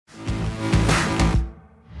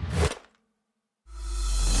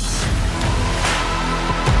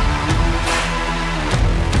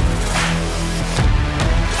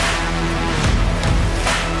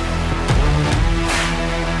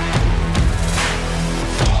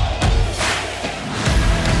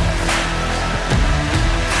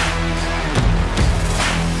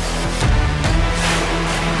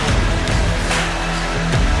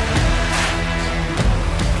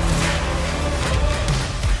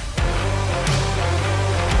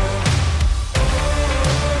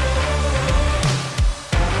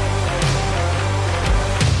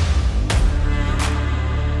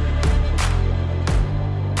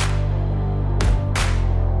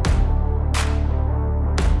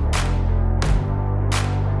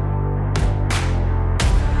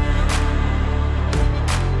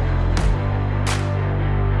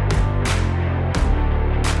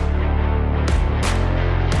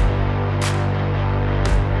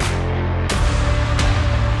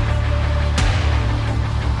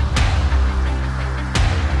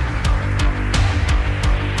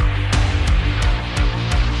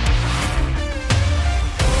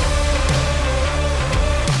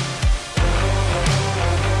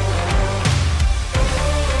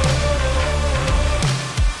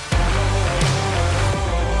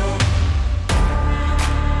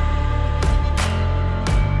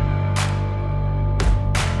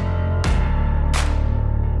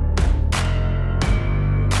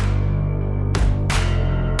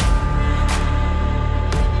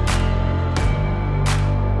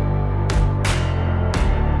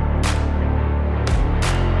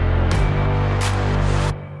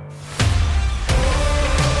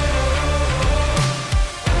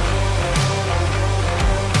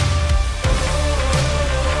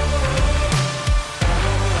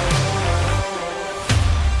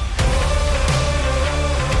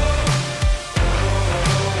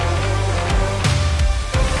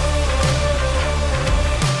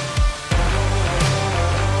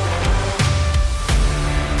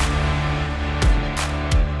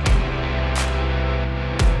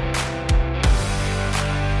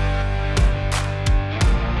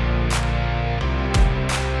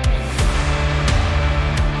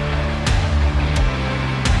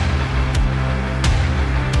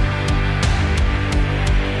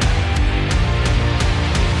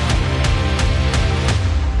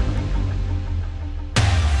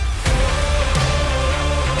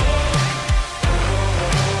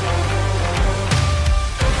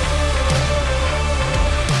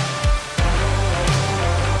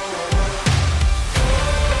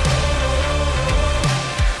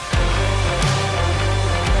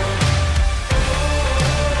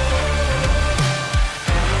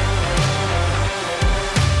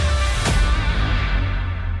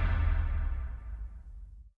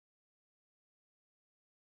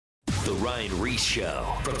The Ryan Reese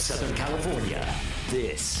Show from Southern California.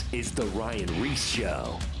 This is The Ryan Reese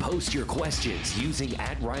Show. Post your questions using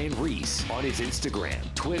 @Ryan Reese on his Instagram,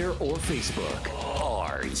 Twitter, or Facebook.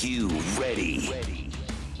 Are you ready?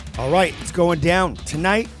 All right, it's going down.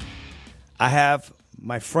 Tonight, I have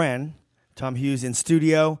my friend, Tom Hughes, in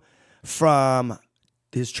studio from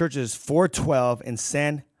his church's 412 in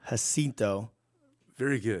San Jacinto.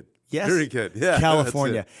 Very good. Yes. Very good. Yeah.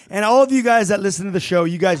 California. And all of you guys that listen to the show,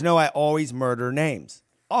 you guys know I always murder names.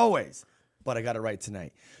 Always. But I got it right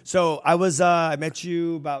tonight. So I met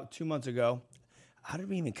you about 2 months ago. How did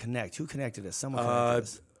we even connect? Who connected us? Someone connected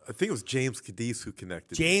us. I think it was James Cadiz who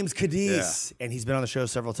connected. James Cadiz. Yeah. And he's been on the show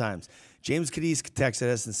several times. James Cadiz texted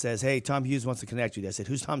us and says, hey, Tom Hughes wants to connect you. I said,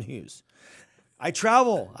 who's Tom Hughes? I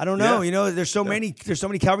travel. I don't know. Yeah. You know, there's so many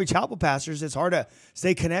Calvary Chapel pastors. It's hard to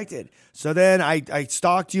stay connected. So then I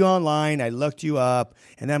stalked you online. I looked you up.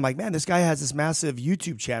 And then I'm like, man, this guy has this massive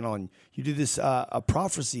YouTube channel. And you do this a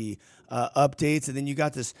prophecy updates. And then you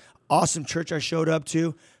got this awesome church I showed up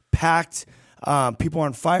to, packed. People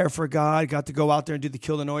on fire for God. Got to go out there and do the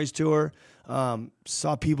Kill the Noise tour.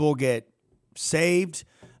 Saw people get saved,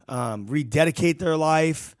 rededicate their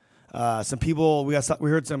life. Some people, we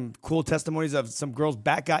heard some cool testimonies of some girl's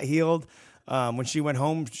back got healed. When she went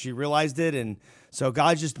home, she realized it. And so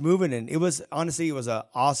God's just moving. And it was an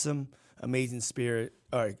awesome, amazing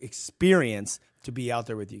experience to be out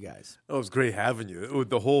there with you guys. Oh, it was great having you.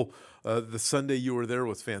 The whole, the Sunday you were there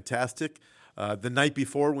was fantastic. The night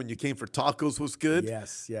before when you came for tacos was good.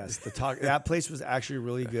 Yes. That place was actually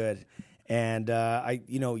really good. And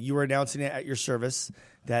you were announcing it at your service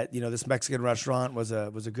that this Mexican restaurant was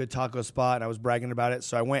a good taco spot, and I was bragging about it.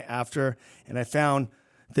 So I went after, and I found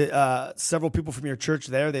that several people from your church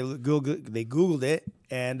there. They Googled it,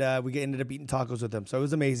 and we ended up eating tacos with them. So it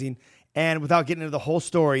was amazing. And without getting into the whole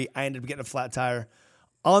story, I ended up getting a flat tire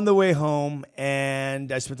on the way home,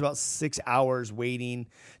 and I spent about 6 hours waiting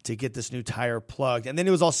to get this new tire plugged. And then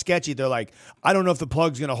it was all sketchy. They're like, I don't know if the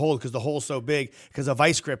plug's going to hold because the hole's so big because the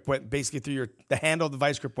vice grip went basically through the handle of the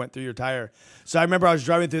vice grip went through your tire. So I remember I was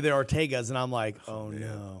driving through the Ortegas, and I'm like, oh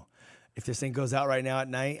no. If this thing goes out right now at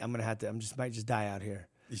night, might just die out here.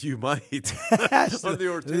 You might. On the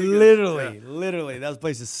Ortegas. Literally. That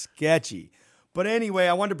place is sketchy. But anyway,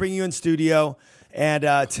 I wanted to bring you in studio. And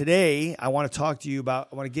today, I want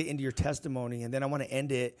to get into your testimony, and then I want to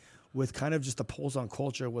end it with kind of just a pulse on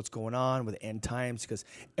culture, what's going on with end times, because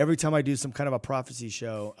every time I do some kind of a prophecy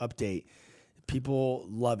show update, people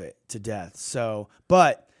love it to death. So,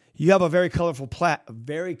 but you have a very colorful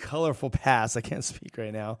past. I can't speak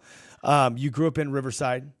right now. You grew up in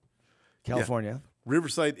Riverside, California. Yeah.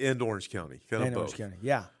 Riverside and Orange County. Orange County,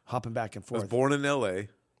 yeah. Hopping back and forth. I was born in L.A.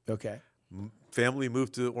 Okay. Family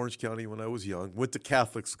moved to Orange County when I was young. Went to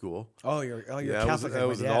Catholic school. You're Catholic. I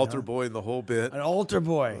was an altar boy in the whole bit. An altar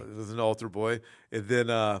boy. I was an altar boy. And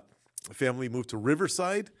then family moved to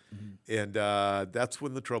Riverside, and that's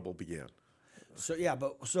when the trouble began. So, yeah,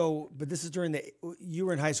 but this is during you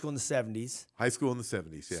were in high school in the 70s. High school in the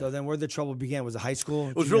 70s, yeah. So then where the trouble began? Was it high school?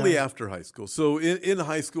 It was really after high school. So in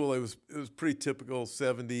high school, it was pretty typical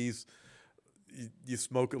 70s. You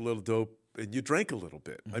smoke a little dope. And you drank a little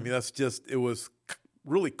bit. I mean, it was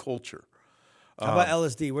really culture. How about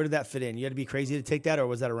LSD? Where did that fit in? You had to be crazy to take that, or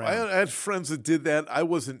was that around? I had friends that did that. I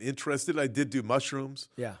wasn't interested. I did do mushrooms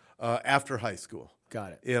after high school.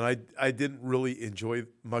 Got it. And I didn't really enjoy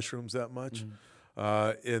mushrooms that much.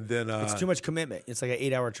 And then it's too much commitment. It's like an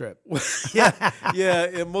 8-hour trip. yeah.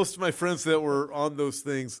 And most of my friends that were on those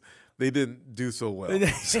things, they didn't do so well.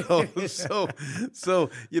 So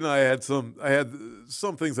I had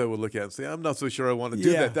some things I would look at and say, I'm not so sure I want to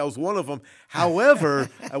do that. That was one of them. However,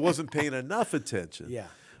 I wasn't paying enough attention. Yeah.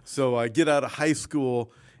 So I get out of high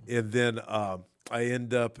school, and then I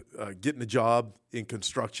end up getting a job in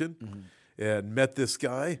construction, and met this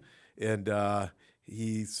guy, and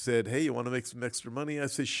he said, hey, you want to make some extra money? I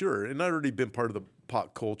said, sure. And I'd already been part of the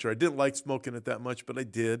pot culture. I didn't like smoking it that much, but I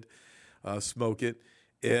did smoke it.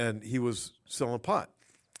 And he was selling pot.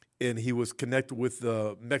 And he was connected with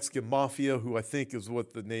the Mexican mafia, who I think is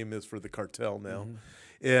what the name is for the cartel now.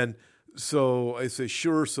 And so I say,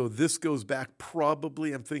 sure. So this goes back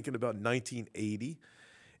probably, I'm thinking about 1980.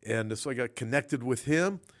 And so I got connected with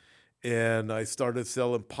him, and I started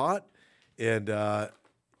selling pot. And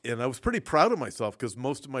I was pretty proud of myself because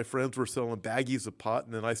most of my friends were selling baggies of pot,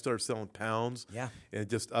 and then I started selling pounds. Yeah. And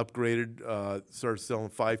just upgraded, started selling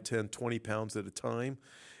 5, 10, 20 pounds at a time.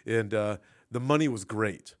 And the money was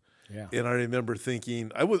great. Yeah. And I remember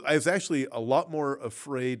thinking, I was actually a lot more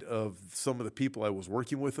afraid of some of the people I was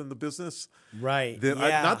working with in the business. Right.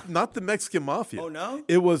 Not the Mexican mafia. Oh, no?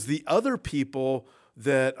 It was the other people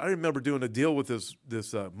that I remember doing a deal with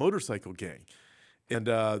this motorcycle gang. And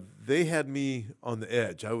they had me on the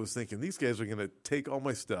edge. I was thinking, these guys are going to take all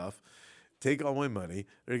my stuff, take all my money.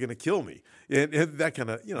 They're going to kill me, and that kind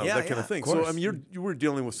of kind of thing. So I mean, you were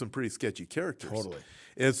dealing with some pretty sketchy characters. Totally.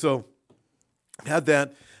 And so had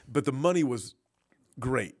that, but the money was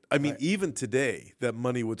great. I mean, even today, that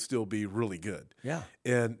money would still be really good. Yeah.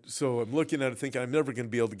 And so I'm looking at it thinking, I'm never going to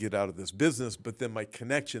be able to get out of this business. But then my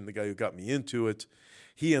connection, the guy who got me into it,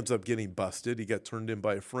 he ends up getting busted. He got turned in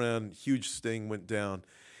by a friend. Huge sting went down.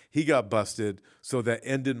 He got busted. So that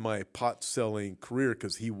ended my pot selling career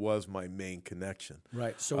because he was my main connection.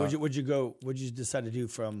 Right. So what'd you decide to do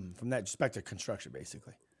from that, just back to construction,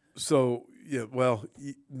 basically? So,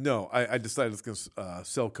 no, I decided I was going to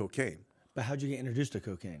sell cocaine. But how'd you get introduced to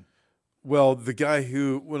cocaine? Well, the guy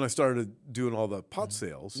who, when I started doing all the pot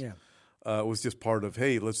sales, was just part of,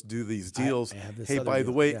 hey, let's do these deals. I have this hey, other by the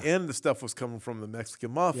deal. way, Yeah. and the stuff was coming from the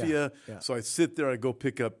Mexican mafia. Yeah. So I sit there, I go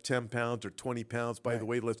pick up 10 pounds or 20 pounds. By the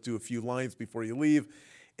way, let's do a few lines before you leave.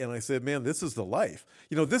 And I said, man, this is the life.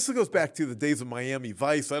 This goes back to the days of Miami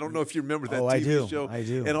Vice. I don't know if you remember that TV show. I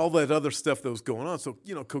do. And all that other stuff that was going on. So,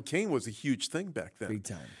 cocaine was a huge thing back then. Big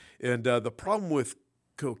time. And the problem with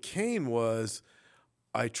cocaine was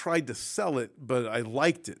I tried to sell it, but I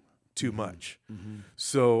liked it too much. Mm-hmm.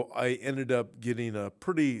 So I ended up getting a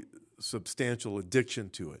pretty substantial addiction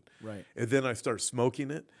to it. Right. And then I started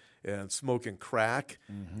smoking it and smoking crack.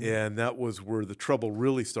 Mm-hmm. And that was where the trouble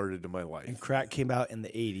really started in my life. And crack came out in the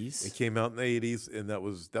 80s. It came out in the 80s, and that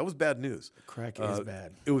was bad news. Crack is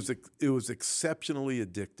bad. It was exceptionally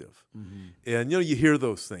addictive. Mm-hmm. And, you hear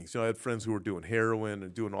those things. I had friends who were doing heroin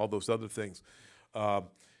and doing all those other things.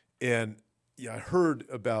 And I heard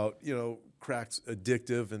about, crack's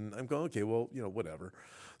addictive, and I'm going, okay, well, whatever.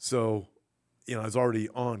 So, I was already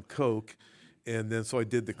on coke, and then so I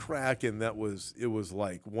did the crack, and it was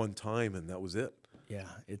like one time, and that was it. Yeah,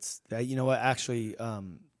 it's that. You know what? Actually,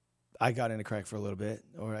 I got into crack for a little bit,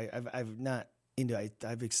 or I've not into.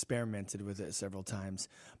 I've experimented with it several times,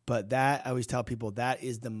 but that I always tell people that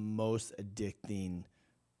is the most addicting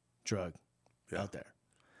drug out there.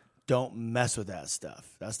 Don't mess with that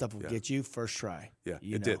stuff. That stuff will get you first try. Yeah,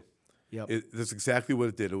 it did. Yep. That's exactly what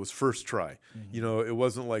it did. It was first try. Mm-hmm. It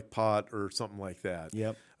wasn't like pot or something like that.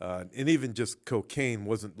 Yep. And even just cocaine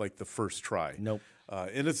wasn't like the first try. Nope.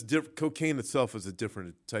 And it's cocaine itself is a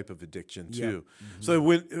different type of addiction too. Yep.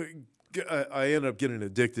 Mm-hmm. So I ended up getting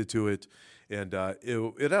addicted to it, and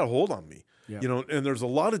it had a hold on me. Yep. And there's a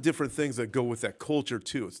lot of different things that go with that culture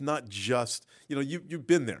too. It's not just you've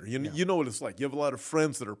been there. You know what it's like. You have a lot of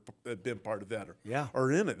friends that have been part of that or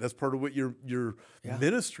are in it. That's part of what your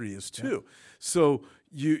ministry is too. Yeah. So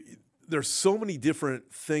there's so many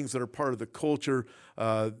different things that are part of the culture,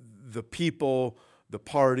 the people, the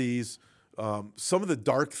parties. Some of the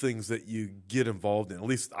dark things that you get involved in, at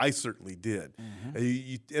least I certainly did. Mm-hmm.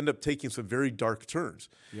 You end up taking some very dark turns.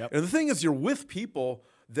 Yep. And the thing is, you're with people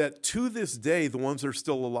that to this day, the ones that are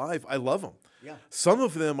still alive, I love them. Yeah. Some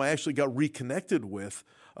of them I actually got reconnected with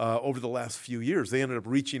over the last few years. They ended up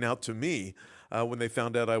reaching out to me when they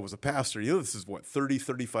found out I was a pastor. This is 30,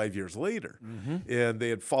 35 years later. Mm-hmm. And they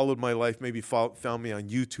had followed my life, maybe found me on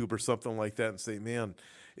YouTube or something like that and say, man.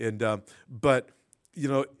 And but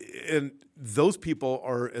and those people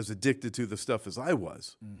are as addicted to the stuff as I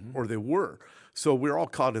was, or they were. So we're all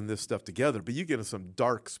caught in this stuff together. But you get into some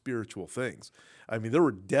dark spiritual things. I mean, there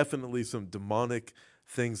were definitely some demonic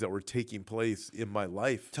things that were taking place in my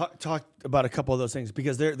life. Talk about a couple of those things,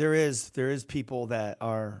 because there is people that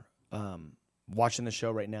are watching the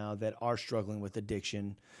show right now that are struggling with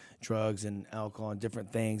addiction, drugs and alcohol and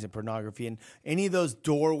different things and pornography and any of those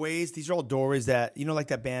doorways. These are all doorways that, like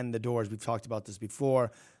that band, The Doors. We've talked about this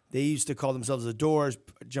before. They used to call themselves The Doors.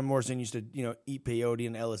 Jim Morrison used to, eat peyote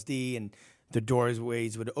and LSD, and the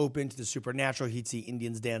doorways would open to the supernatural. He'd see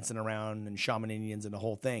Indians dancing around and shaman Indians and the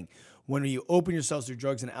whole thing. When you open yourselves to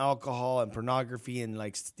drugs and alcohol and pornography and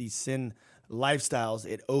like these sin lifestyles,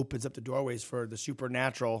 it opens up the doorways for the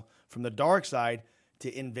supernatural from the dark side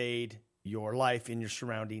to invade your life in your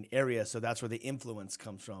surrounding area. So that's where the influence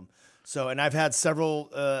comes from. So, and I've had several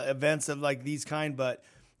events of like these kind, but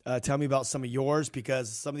tell me about some of yours,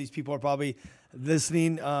 because some of these people are probably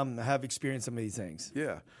listening, have experienced some of these things.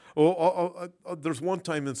 Yeah. Well, there's one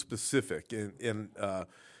time in specific, and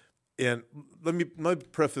let me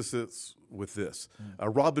preface this with this.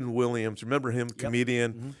 Robin Williams, remember him,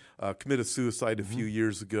 comedian, committed suicide a few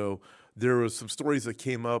years ago. There was some stories that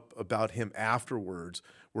came up about him afterwards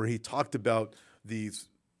where he talked about these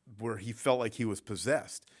where he felt like he was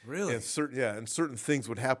possessed. Really? And certain things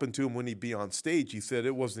would happen to him when he'd be on stage. He said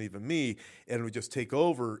it wasn't even me, and it would just take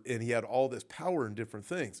over, and he had all this power in different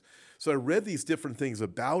things. So I read these different things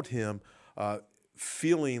about him,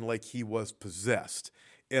 feeling like he was possessed.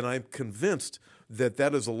 And I'm convinced that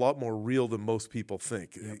that is a lot more real than most people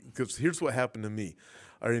think. Because here's what happened to me.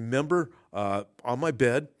 I remember on my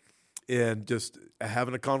bed and just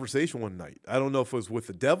having a conversation one night. I don't know if it was with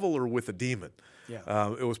the devil or with a demon.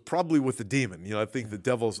 Yeah. It was probably with the demon. I think the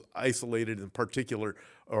devil's isolated in particular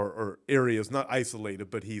or areas, not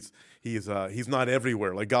isolated, but he's not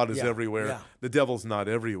everywhere. Like God is everywhere. Yeah. The devil's not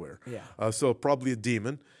everywhere. Yeah. So probably a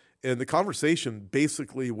demon. And the conversation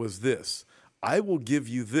basically was this: I will give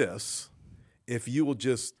you this if you will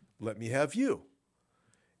just let me have you.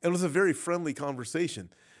 And it was a very friendly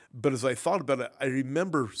conversation. But as I thought about it, I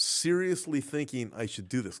remember seriously thinking I should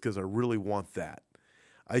do this because I really want that.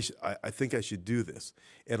 I think I should do this.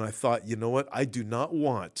 And I thought, you know what? I do not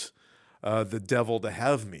want the devil to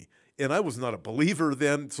have me. And I was not a believer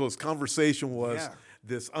then, so his conversation was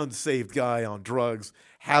this unsaved guy on drugs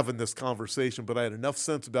having this conversation. But I had enough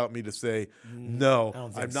sense about me to say, no,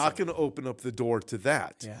 I'm not going to open up the door to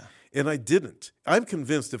that. Yeah. And I didn't. I'm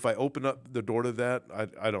convinced if I open up the door to that,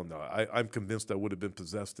 I don't know. I'm convinced I would have been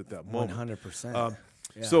possessed at that moment. 100%.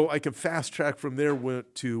 So I can fast track from there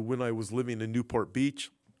to when I was living in Newport Beach.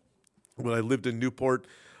 When I lived in Newport,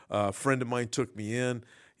 a friend of mine took me in.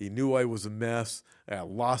 He knew I was a mess. I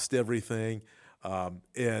lost everything.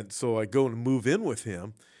 And so I go and move in with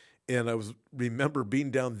him. And I remember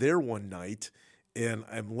being down there one night, and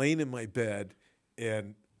I'm laying in my bed,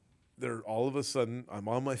 and all of a sudden, I'm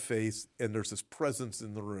on my face, and there's this presence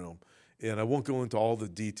in the room. And I won't go into all the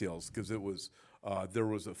details because there was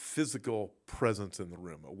a physical presence in the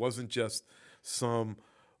room. It wasn't just some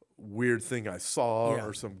weird thing I saw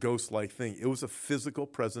or some ghost-like thing. It was a physical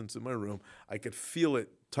presence in my room. I could feel it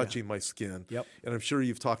touching my skin. Yep. And I'm sure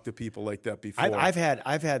you've talked to people like that before. I've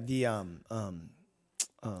had the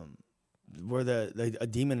where a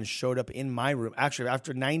demon showed up in my room. Actually,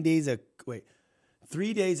 after 3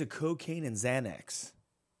 days of cocaine and Xanax.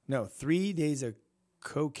 No, 3 days of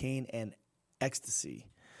cocaine and ecstasy.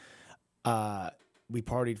 We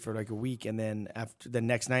partied for like a week, and then after the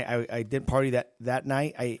next night, I didn't party that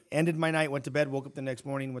night. I ended my night, went to bed, woke up the next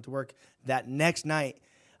morning, went to work. That next night,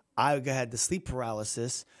 I had the sleep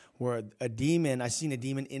paralysis where I seen a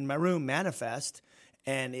demon in my room manifest,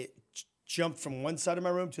 and it jumped from one side of my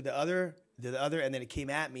room to the other, and then it came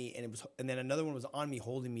at me, and then another one was on me,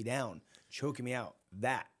 holding me down, choking me out.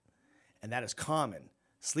 And that is common.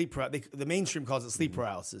 The mainstream calls it sleep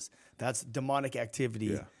paralysis. That's demonic activity.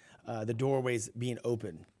 Yeah. The doorways being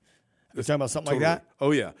open. You're talking about something like that?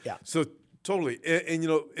 Oh, yeah. Yeah. So totally. And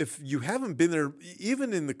if you haven't been there,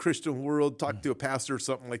 even in the Christian world, talk to a pastor or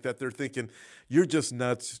something like that, they're thinking, you're just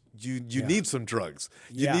nuts. You need some drugs.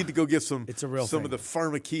 You need to go get some of the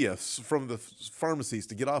pharmakia from the pharmacies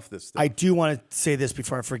to get off this stuff. I do want to say this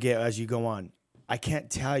before I forget as you go on. I can't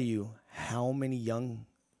tell you how many young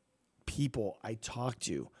people I talk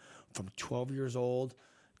to from 12 years old,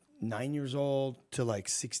 9 years old to like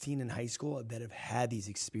 16 in high school that have had these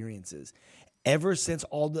experiences. Ever since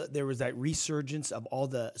there was that resurgence of all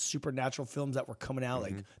the supernatural films that were coming out,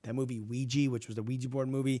 like that movie Ouija, which was the Ouija board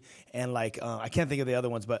movie, and like I can't think of the other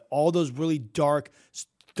ones, but all those really dark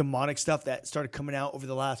demonic stuff that started coming out over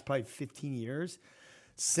the last probably 15 years.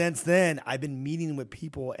 Since then, I've been meeting with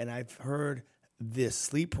people, and I've heard this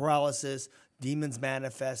sleep paralysis, demons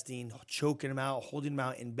manifesting, choking them out, holding them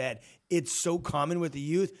out in bed. It's so common with the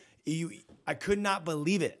youth. I could not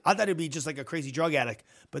believe it. I thought it'd be just like a crazy drug addict,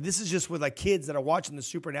 but this is just with like kids that are watching the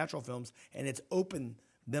supernatural films, and it's opened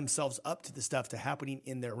themselves up to the stuff to happening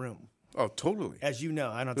in their room. Oh, totally. As you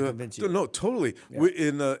know, I don't have to convince you. No, totally. Yeah.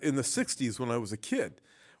 In the 60s when I was a kid,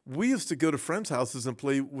 we used to go to friends' houses and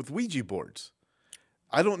play with Ouija boards.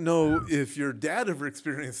 I don't know if your dad ever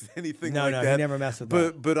experienced anything like that. No, he never messed with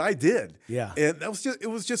that. But I did. Yeah. And that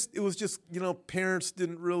was just parents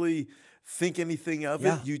didn't really think anything of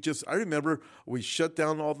it. I remember we shut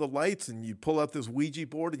down all the lights, and you pull out this Ouija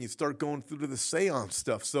board and you start going through the seance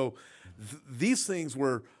stuff. So these things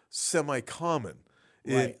were semi-common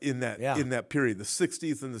in that period, the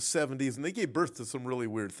 60s and the 70s, and they gave birth to some really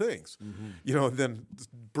weird things. And then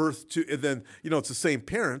it's the same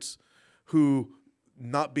parents who,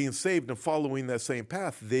 not being saved and following that same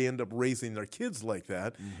path, they end up raising their kids like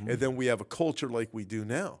that. And then we have a culture like we do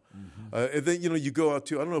now. And then, you go out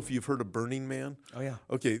to, I don't know if you've heard of Burning Man. Oh, yeah.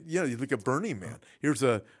 Okay, yeah, you look at Burning Man. Here's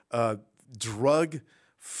a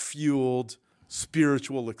drug-fueled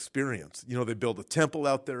spiritual experience. You know, they build a temple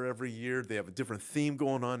out there every year. They have a different theme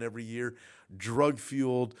going on every year,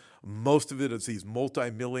 drug-fueled. Most of it is these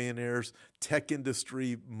multimillionaires, tech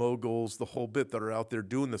industry moguls, the whole bit that are out there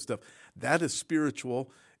doing this stuff. That is spiritual,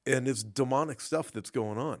 and it's demonic stuff that's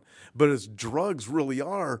going on. But as drugs really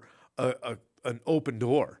are an open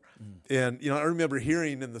door. And, you know, I remember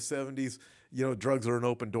hearing in the 70s, you know, drugs are an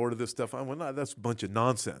open door to this stuff. I went, no, that's a bunch of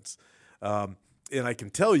nonsense. And I can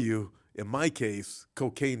tell you, in my case,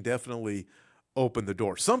 cocaine definitely opened the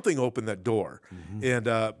door. Something opened that door. And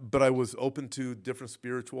but I was open to different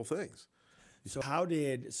spiritual things.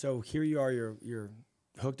 So here you are, you're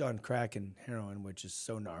hooked on crack and heroin, which is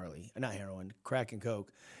so gnarly. Not heroin, crack and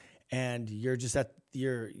coke. And you're just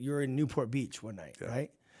you're in Newport Beach one night,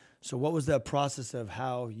 right? So what was the process of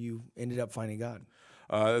how you ended up finding God?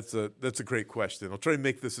 That's a great question. I'll try to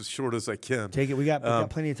make this as short as I can. Take it. We got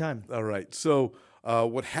plenty of time. All right. So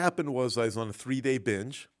what happened was I was on a 3-day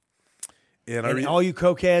binge. And all you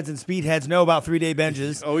cokeheads and speedheads know about 3-day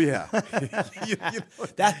binges. Oh, yeah.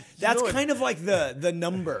 That's kind of like the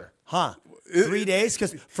number, huh? 3 days?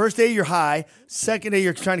 Because first day you're high, second day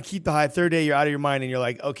you're trying to keep the high, third day you're out of your mind and you're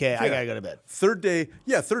like, okay, I gotta go to bed. Third day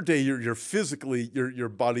you're physically, your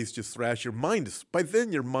body's just thrashed. Your mind is, by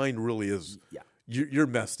then your mind really is, you're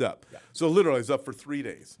messed up. Yeah. So literally I was up for 3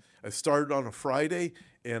 days. I started on a Friday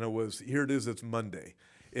and it's Monday.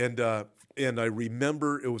 And I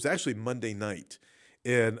remember it was actually Monday night,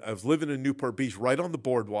 and I was living in Newport Beach, right on the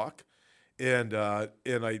boardwalk, and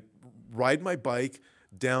I ride my bike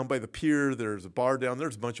down by the pier. There's a bar down there.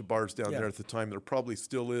 There's a bunch of bars down there at the time. There probably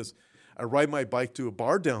still is. I ride my bike to a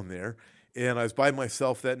bar down there, and I was by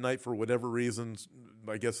myself that night for whatever reasons.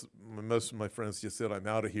 I guess most of my friends just said, I'm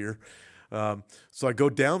out of here. So I go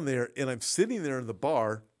down there, and I'm sitting there in the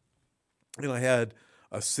bar, and I had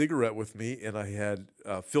a cigarette with me, and I had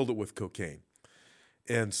filled it with cocaine.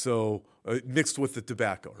 And so mixed with the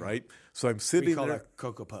tobacco, right? So I'm sitting we call there. That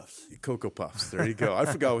Cocoa Puffs. Cocoa Puffs. There you go. I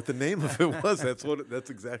forgot what the name of it was. That's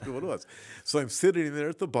exactly what it was. So I'm sitting there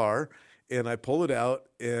at the bar, and I pull it out,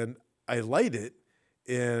 and I light it,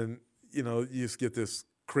 and, you know, you just get this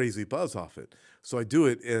crazy buzz off it. So I do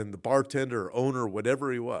it, and the bartender or owner,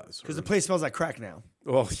 whatever he was. Because the place smells like crack now.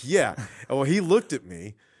 Well, yeah. Well, he looked at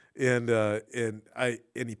me, and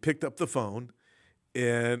he picked up the phone,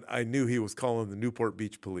 and I knew he was calling the Newport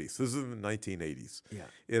Beach police. This is in the 1980s. Yeah.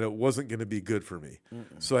 And it wasn't going to be good for me.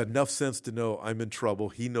 So I had enough sense to know I'm in trouble.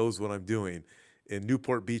 He knows what I'm doing. And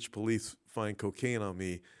Newport Beach police find cocaine on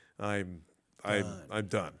me. I'm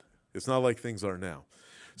done. It's not like things are now.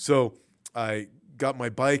 So I got my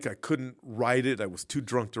bike. I couldn't ride it. I was too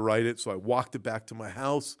drunk to ride it. So I walked it back to my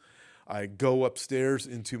house. I go upstairs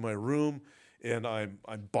into my room, and I'm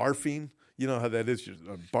barfing. You know how that is.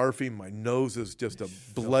 I'm barfing. My nose is just a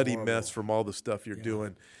bloody mess from all the stuff you're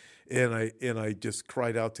doing. And I just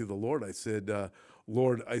cried out to the Lord. I said,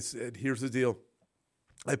 Lord, here's the deal.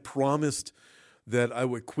 I promised that I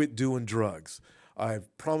would quit doing drugs. I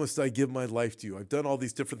promised I'd give my life to you. I've done all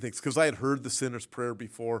these different things because I had heard the sinner's prayer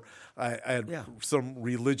before. I had some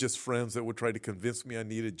religious friends that would try to convince me I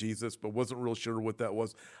needed Jesus, but wasn't real sure what that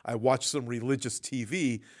was. I watched some religious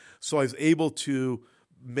TV, so I was able to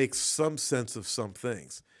make some sense of some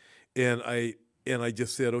things. And I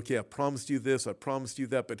just said, okay, I promised you this, I promised you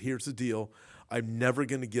that, but here's the deal. I'm never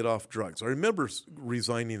going to get off drugs. I remember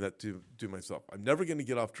resigning that to myself. I'm never going to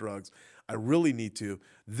get off drugs. I really need to.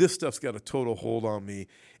 This stuff's got a total hold on me.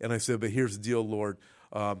 And I said, but here's the deal, Lord.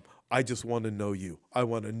 I just want to know you. I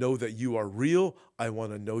want to know that you are real. I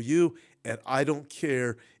want to know you. And I don't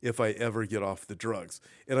care if I ever get off the drugs.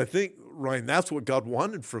 And I think, Ryan, that's what God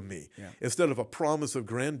wanted from me. Yeah. Instead of a promise of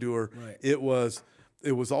grandeur, it was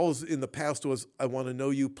always in the past was, I want to know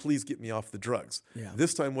you. Please get me off the drugs. Yeah.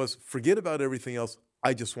 This time was, forget about everything else.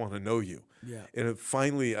 I just want to know you. Yeah. And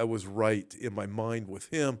finally, I was right in my mind with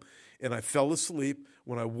him. And I fell asleep.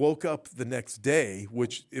 When I woke up the next day,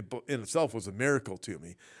 which in itself was a miracle to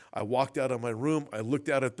me, I walked out of my room. I looked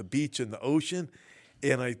out at the beach and the ocean,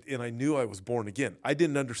 and I knew I was born again. I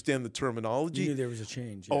didn't understand the terminology. You knew there was a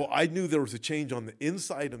change. Yeah. Oh, I knew there was a change on the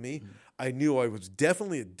inside of me. I knew I was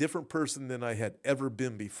definitely a different person than I had ever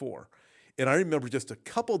been before. And I remember just a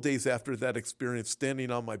couple days after that experience, standing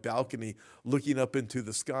on my balcony, looking up into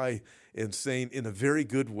the sky and saying in a very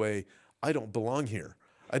good way, I don't belong here.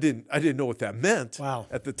 I didn't know what that meant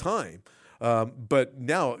at the time. But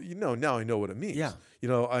now I know what it means. Yeah. You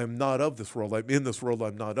know, I am not of this world. I'm in this world.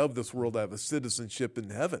 I'm not of this world. I have a citizenship in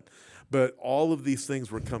heaven. But all of these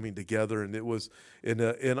things were coming together, and it was, and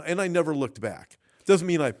I never looked back. Doesn't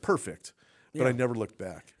mean I'm perfect, but I never looked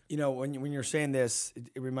back. You know, when you're saying this,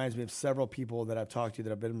 it reminds me of several people that I've talked to that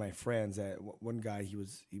have been my friends. One guy, he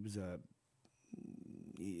was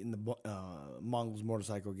in the Mongols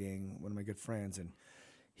motorcycle gang, one of my good friends, and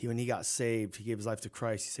when he got saved, he gave his life to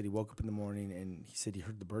Christ. He said he woke up in the morning and he said he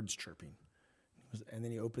heard the birds chirping, and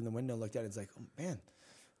then he opened the window, and looked out, and it's like, oh man,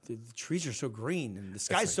 the trees are so green and the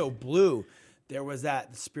sky's so blue. There was the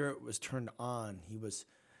Spirit was turned on. He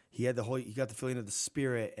got the feeling of the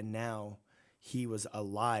Spirit, and now he was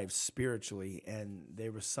alive spiritually, and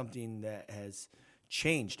there was something that has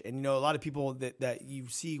changed. And, you know, a lot of people that you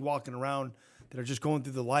see walking around that are just going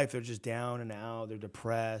through the life, they're just down and out, they're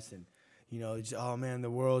depressed, and, you know, it's, oh man,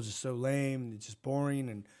 the world's just so lame, it's just boring,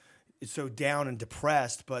 and it's so down and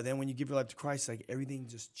depressed. But then when you give your life to Christ, like everything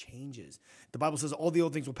just changes. The Bible says all the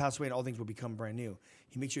old things will pass away and all things will become brand new.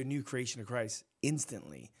 He makes you a new creation of Christ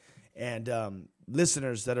instantly. And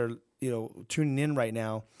listeners that are, you know, tuning in right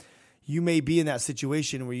now, you may be in that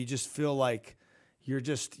situation where you just feel like you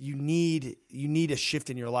need a shift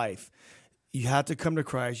in your life. You have to come to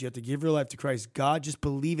Christ. You have to give your life to Christ. God, just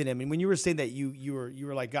believe in Him. And when you were saying that you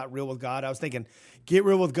were like got real with God, I was thinking, get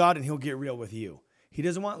real with God and He'll get real with you. He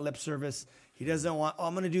doesn't want lip service. He doesn't want,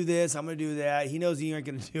 I'm going to do this, I'm going to do that. He knows you aren't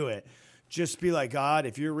going to do it. Just be like, God,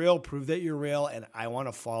 if you're real, prove that you're real, and I want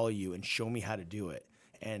to follow you and show me how to do it.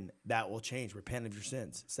 And that will change. Repent of your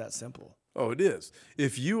sins. It's that simple. Oh, it is.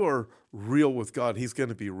 If you are real with God, He's going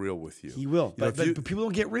to be real with you. He will. But people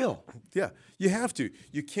don't get real. Yeah, you have to.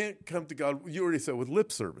 You can't come to God, you already said, with lip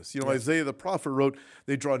service. You know, Isaiah the prophet wrote,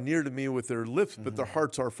 they draw near to me with their lips, but their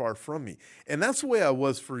hearts are far from me. And that's the way I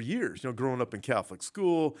was for years, you know, growing up in Catholic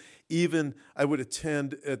school. Even I would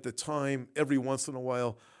attend at the time, every once in a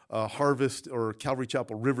while, Harvest or Calvary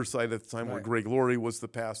Chapel Riverside at the time, where Greg Laurie was the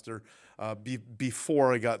pastor,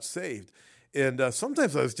 before I got saved. And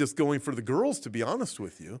sometimes I was just going for the girls, to be honest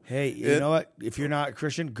with you. Hey, you know what? If you're not a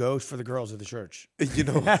Christian, go for the girls of the church. You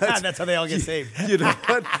know what? That's how they all get saved. You know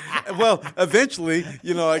what? Well, eventually,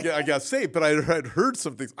 you know, I got saved, but I had heard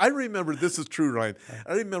some things. I remember, this is true, Ryan.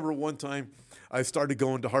 I remember one time I started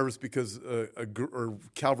going to Harvest because, or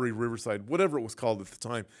Calvary Riverside, whatever it was called at the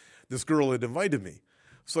time, this girl had invited me.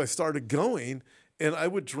 So I started going, and I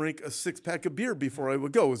would drink a 6-pack of beer before I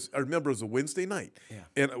would go. I remember it was a Wednesday night. Yeah.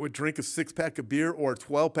 And I would drink a 6-pack of beer or a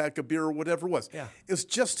 12-pack of beer or whatever it was. Yeah. It's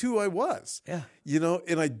just who I was. Yeah. You know,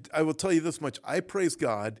 and I will tell you this much. I praise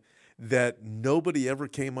God that nobody ever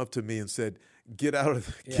came up to me and said, get out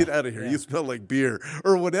of here. Yeah. You smell like beer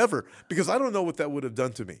or whatever, because I don't know what that would have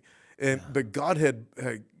done to me. But God had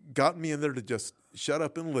gotten me in there to just shut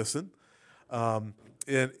up and listen.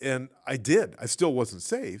 And I did. I still wasn't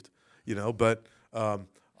saved, you know, but I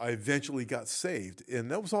eventually got saved,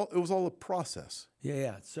 and that was all. It was all a process.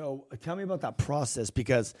 Yeah. So tell me about that process,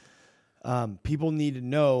 because people need to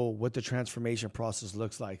know what the transformation process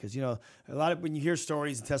looks like. Because, you know, when you hear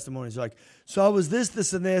stories and testimonies, you're like, so I was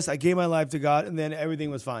this, and this. I gave my life to God, and then everything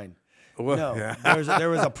was fine. Well, no, there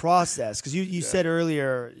was a process. Because you said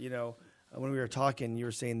earlier, you know, when we were talking, you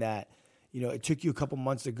were saying that, you know, it took you a couple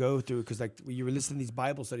months to go through, because like you were listening to these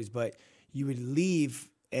Bible studies, but you would leave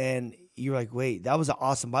and you're like, wait, that was an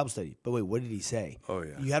awesome Bible study. But wait, what did he say? Oh,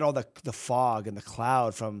 yeah. You had all the fog and the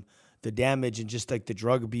cloud from the damage and just like the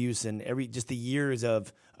drug abuse and just the years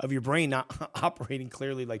of your brain not operating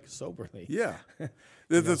clearly, like soberly. Yeah.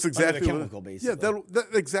 That's exactly the chemical, basically. Yeah,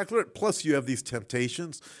 that's exactly right. Plus, you have these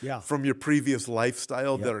temptations from your previous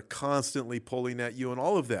lifestyle that are constantly pulling at you and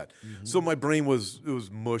all of that. Mm-hmm. So my brain was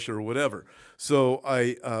mush or whatever. So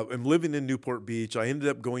I am living in Newport Beach. I ended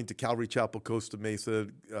up going to Calvary Chapel, Costa Mesa.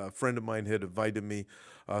 A friend of mine had invited me,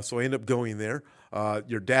 so I ended up going there.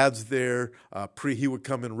 Your dad's there. He would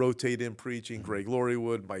come and rotate in preaching. Greg Laurie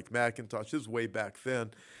would, Mike McIntosh. This was way back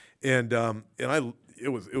then. And it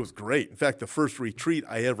was great. In fact, the first retreat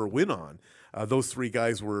I ever went on, those 3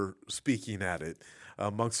 guys were speaking at it,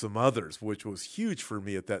 amongst some others, which was huge for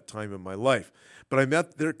me at that time in my life. But I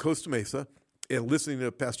met there at Costa Mesa and listening to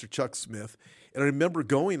Pastor Chuck Smith, and I remember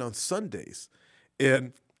going on Sundays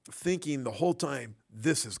and thinking the whole time,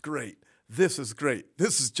 this is great. This is great.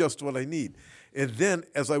 This is just what I need. And then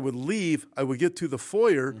as I would leave, I would get to the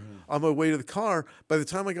foyer on my way to the car. By the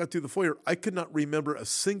time I got to the foyer, I could not remember a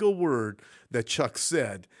single word that Chuck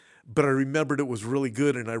said, but I remembered it was really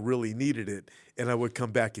good and I really needed it. And I would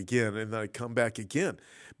come back again, and then I'd come back again.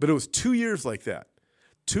 But it was 2 years like that.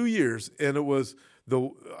 2 years, and it was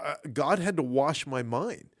God had to wash my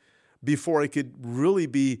mind before I could really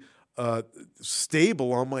be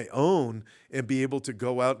stable on my own and be able to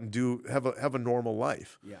go out and have a normal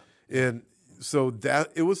life. Yeah. And so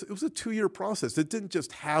that it was a 2-year process. It didn't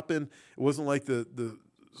just happen. It wasn't like the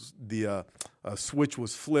switch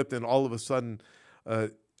was flipped and all of a sudden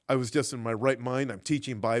I was just in my right mind. I'm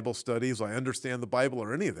teaching Bible studies. I understand the Bible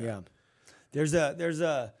or any of that. Yeah. There's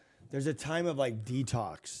a time of like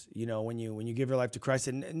detox, when you give your life to Christ,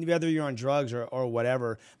 and whether you're on drugs or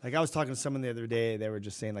whatever. Like I was talking to someone the other day, they were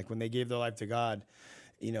just saying like when they gave their life to God,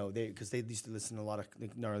 because they used to listen to a lot of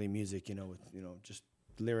gnarly music, with just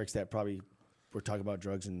lyrics that probably were talking about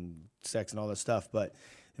drugs and sex and all that stuff. But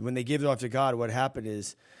when they gave their life to God, what happened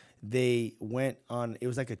is they went on. It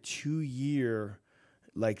was like a 2-year,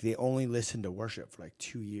 like they only listened to worship for like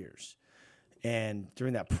 2 years. And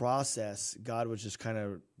during that process, God was just kind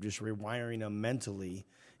of just rewiring them mentally.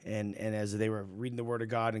 And as they were reading the Word of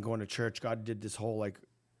God and going to church, God did this whole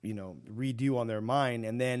redo on their mind.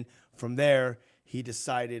 And then from there, he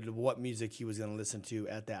decided what music he was going to listen to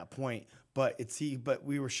at that point. But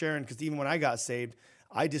we were sharing, because even when I got saved,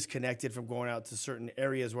 I disconnected from going out to certain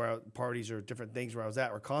areas parties or different things where I was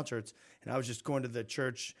at, or concerts, and I was just going to the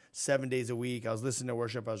church 7 days a week. I was listening to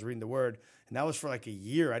worship. I was reading the Word, and that was for like a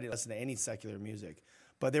year. I didn't listen to any secular music.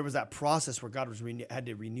 But there was that process where God had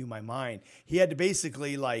to renew my mind. He had to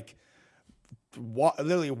basically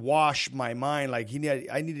literally wash my mind. Like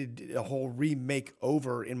I needed a whole remake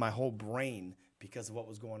over in my whole brain because of what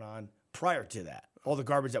was going on prior to that. All the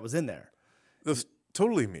garbage that was in there. That's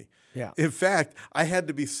totally me. Yeah. In fact, I had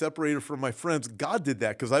to be separated from my friends. God did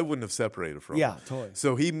that because I wouldn't have separated from them. Yeah, totally.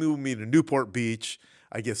 So he moved me to Newport Beach.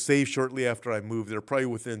 I get saved shortly after I moved there, probably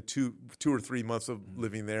within two or 3 months of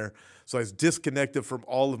living there. So I was disconnected from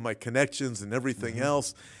all of my connections and everything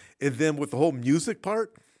else. And then with the whole music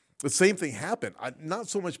part, the same thing happened. Not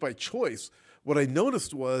so much by choice. What I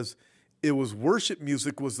noticed was it was worship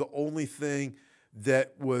music was the only thing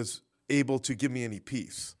that was able to give me any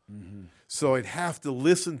peace. So I'd have to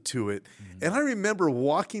listen to it. And I remember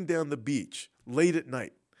walking down the beach late at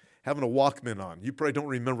night, having a Walkman on. You probably don't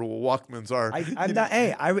remember what Walkmans are.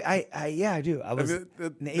 Yeah, I do. I was in the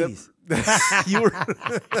 80s. You were,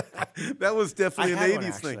 that was definitely I an had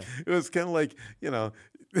one, 80s thing. actually. It was kind of like,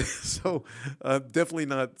 so definitely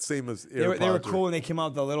not same as AirPods. They were cool when they came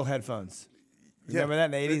out with the little headphones. Remember that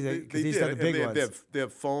in the 80s? Because they used to have the big ones. They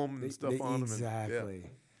have foam and stuff on them. Exactly.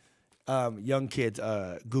 Young kids,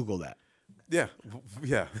 Google that.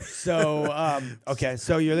 Yeah. So, okay.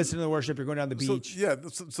 So you're listening to the worship. You're going down the beach.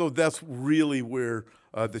 So that's really where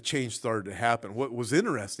the change started to happen. What was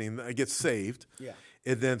interesting, I get saved. Yeah.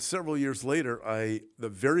 And then several years later, the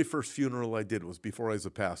very first funeral I did was before I was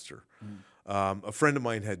a pastor. A friend of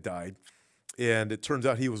mine had died. And it turns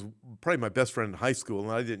out he was probably my best friend in high school.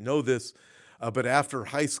 And I didn't know this. But after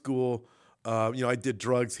high school, I did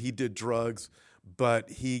drugs. He did drugs. But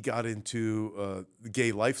he got into the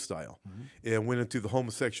gay lifestyle and went into the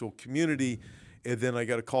homosexual community. And then I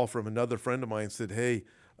got a call from another friend of mine and said, hey,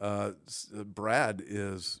 Brad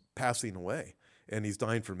is passing away, and he's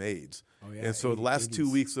dying from AIDS. Oh, yeah, and so the last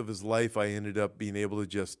 2 weeks of his life, I ended up being able to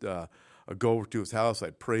just go over to his house.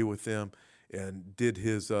 I'd pray with him and did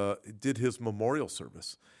his memorial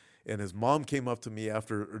service. And his mom came up to me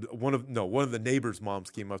one of the neighbors'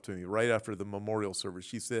 moms came up to me right after the memorial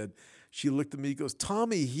service. She looked at me and goes,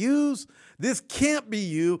 Tommy Hughes, this can't be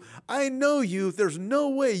you. I know you. There's no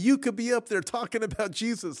way you could be up there talking about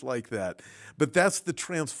Jesus like that. But that's the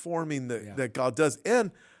transforming that God does.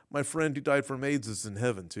 And my friend who died from AIDS is in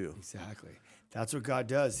heaven too. Exactly. That's what God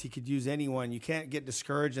does. He could use anyone. You can't get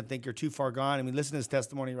discouraged and think you're too far gone. I mean, listen to his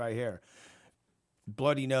testimony right here.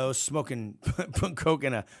 Bloody nose, smoking coke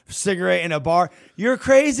and a cigarette in a bar. You're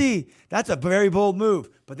crazy. That's a very bold move.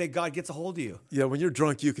 But then God gets a hold of you. Yeah, when you're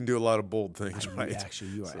drunk, you can do a lot of bold things, right?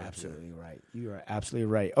 Actually, you are absolutely right. You are absolutely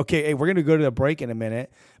right. Okay, hey, we're going to go to the break in a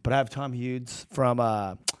minute, but I have Tom Hughes from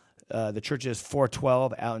the church's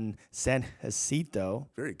 412 out in San Jacinto.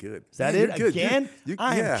 Very good. Is that it? Good. Again?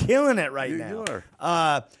 I am killing it right now. You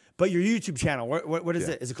are. But your YouTube channel, what is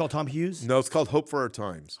it? Is it called Tom Hughes? No, it's called Hope for Our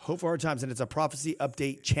Times. Hope for Our Times, and it's a prophecy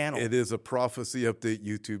update channel. It is a prophecy update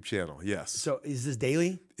YouTube channel, yes. So is this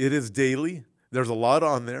daily? It is daily. There's a lot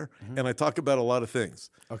on there, and I talk about a lot of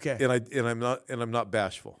things. Okay. And I'm not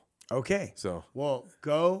bashful. Okay. So well,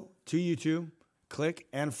 go to YouTube, click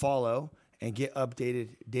and follow, and get updated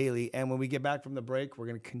daily. And when we get back from the break, we're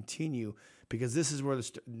going to continue, because this is where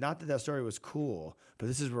not that story was cool, but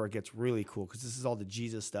this is where it gets really cool, because this is all the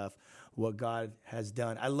Jesus stuff, what God has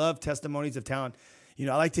done. I love testimonies of talent. I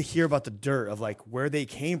like to hear about the dirt of like where they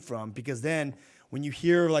came from, because then when you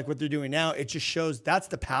hear like what they're doing now, it just shows that's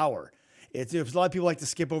the power. It's a lot of people like to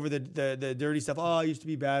skip over the dirty stuff. Oh, I used to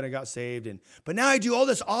be bad, I got saved, but now I do all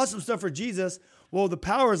this awesome stuff for Jesus. Well, the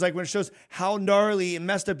power is like when it shows how gnarly and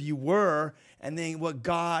messed up you were, and then what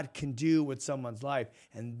God can do with someone's life.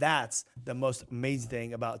 And that's the most amazing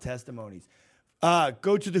thing about testimonies.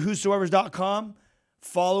 Go to thewhosoevers.com,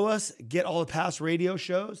 Follow us, get all the past radio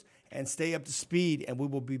shows, and stay up to speed. And we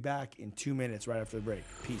will be back in 2 minutes right after the break.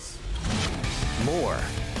 Peace. More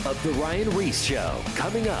of The Ryan Reese Show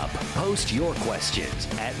coming up. Post your questions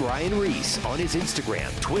at Ryan Reese on his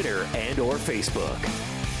Instagram, Twitter, and or Facebook.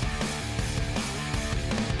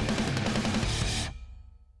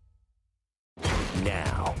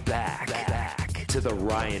 Now, back to The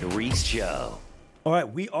Ryan Reese Show. All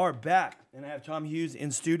right, we are back. And I have Tom Hughes in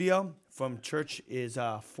studio from church is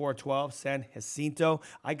 412 San Jacinto.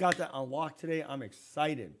 I got that unlocked today. I'm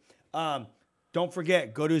excited. Don't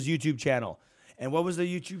forget, go to his YouTube channel. And what was the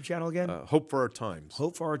YouTube channel again? Hope for Our Times.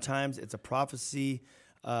 Hope for Our Times. It's a prophecy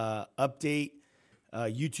update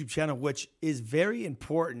YouTube channel, which is very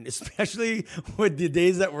important, especially with the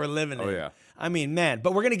days that we're living in. Oh, yeah. I mean, man.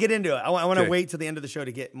 But we're going to get into it. I want to Okay. wait till the end of the show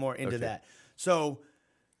to get more into that. So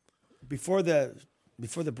before the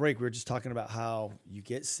break, we were just talking about how you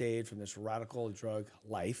get saved from this radical drug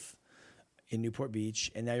life in Newport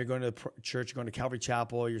Beach, and now you're going to the church, you're going to Calvary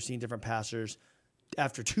Chapel, you're seeing different pastors.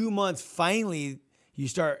 After 2 months, finally, you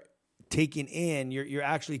start taking in, you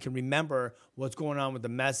actually can remember what's going on with the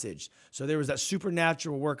message. So there was that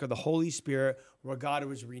supernatural work of the Holy Spirit where God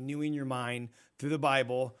was renewing your mind through the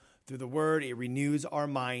Bible, through the Word. It renews our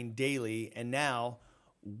mind daily. And now,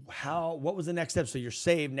 what was the next step? So you're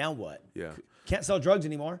saved, now what? Yeah. Can't sell drugs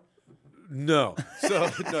anymore. No. So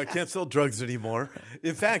no, I can't sell drugs anymore.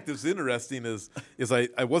 In fact, what's interesting is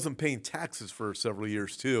I wasn't paying taxes for several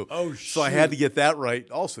years too. Oh, so I had to get that right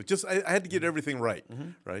also. Just I had to get everything right.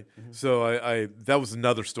 Right. So I that was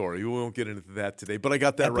another story. We won't get into that today. But I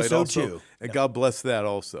got that right Episode also. 2. And God bless that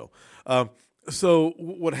also. So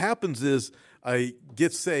what happens is I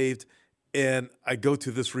get saved and I go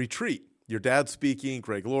to this retreat. Your dad's speaking,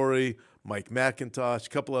 Greg Laurie, Mike McIntosh, a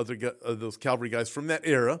couple other those Calvary guys from that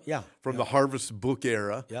era, from the Harvest Book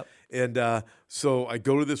era. Yep. And so I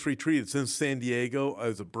go to this retreat. It's in San Diego. I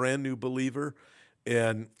was a brand new believer,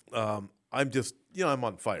 and I'm just, I'm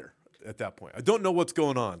on fire at that point. I don't know what's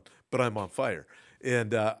going on, but I'm on fire.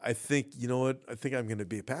 And I think, you know what? I think I'm going to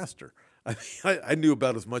be a pastor. I knew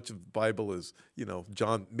about as much of the Bible as,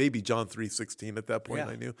 John 3:16 at that point.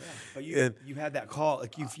 I knew. Yeah. But you had that call.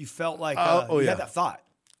 Like you felt like you had that thought.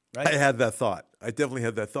 Right? I had that thought. I definitely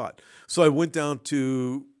had that thought. So I went down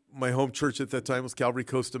to my home church at that time, was Calvary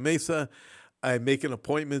Costa Mesa. I make an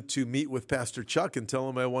appointment to meet with Pastor Chuck and tell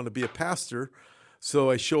him I want to be a pastor.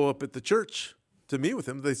 So I show up at the church to meet with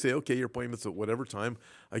him. They say, okay, your appointment's at whatever time.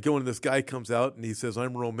 I go and this guy comes out and he says,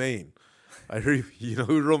 I'm Romaine. I heard you know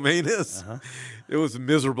who Romaine is. It was a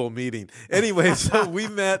miserable meeting. Anyway, so we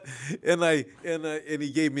met and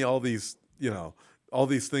he gave me all these, all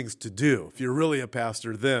these things to do. If you're really a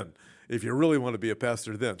pastor, then. If you really want to be a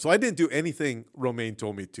pastor, then. So I didn't do anything Romaine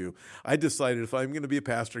told me to. I decided if I'm going to be a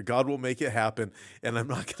pastor, God will make it happen, and I'm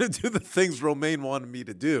not going to do the things Romaine wanted me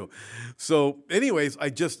to do. So anyways,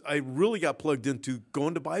 I really got plugged into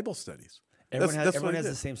going to Bible studies. Everyone has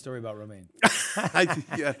the same story about Romaine.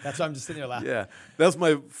 Yeah. That's why I'm just sitting there laughing. Yeah. That was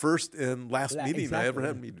my first and last meeting I ever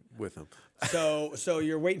had with him. So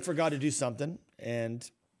you're waiting for God to do something, and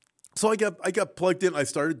so I got plugged in. I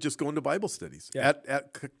started just going to Bible studies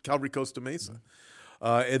at Calvary Costa Mesa.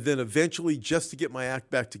 And then eventually, just to get my act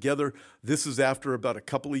back together, this is after about a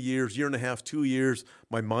couple of years, year and a half, 2 years,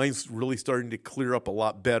 my mind's really starting to clear up a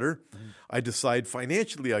lot better. I decide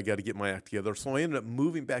financially I got to get my act together. So I ended up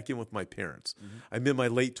moving back in with my parents. I'm in my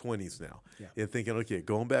late 20s now. And thinking, okay,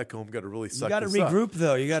 going back home, got to really suck this up. You got to regroup,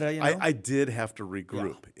 though. You got to, I did have to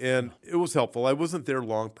regroup. And it was helpful. I wasn't there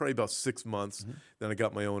long, probably about 6 months. Then I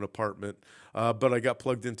got my own apartment. But I got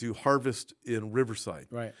plugged into Harvest in Riverside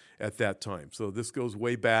at that time. So this goes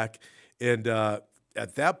way back. And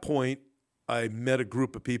at that point, I met a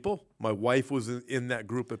group of people. My wife was in that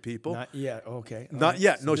group of people. Not yet. Okay. Not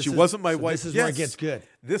yet. So no, she wasn't my wife. This is where it gets good.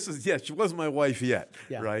 She wasn't my wife yet,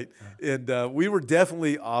 right? And we were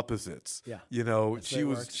definitely opposites. Yeah. She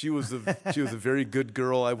was a very good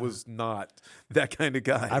girl. I was not that kind of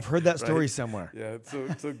guy. I've heard that story somewhere. Yeah.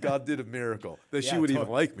 So God did a miracle. That she would even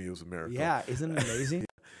like me was a miracle. Yeah. Isn't it amazing?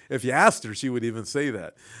 If you asked her, she would even say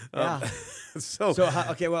that. Yeah.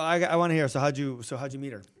 Okay. Well, I want to hear. So how'd you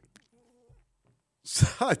meet her? So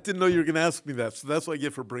I didn't know you were going to ask me that, so that's what I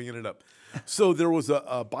get for bringing it up. So there was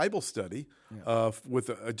a Bible study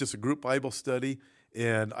with just a group Bible study,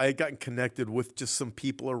 and I had gotten connected with just some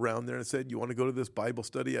people around there and said, you want to go to this Bible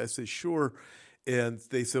study? I said, sure. And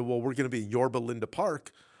they said, well, we're going to be in Yorba Linda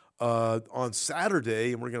Park on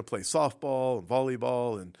Saturday, and we're going to play softball and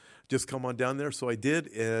volleyball, and just come on down there. So I did,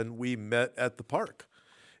 and we met at the park.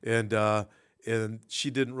 And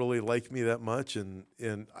she didn't really like me that much, and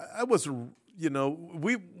I was...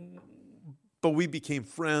 but we became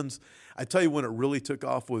friends. I tell you when it really took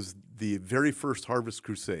off was the very first Harvest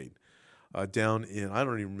Crusade. Down in, I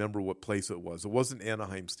don't even remember what place it was. It wasn't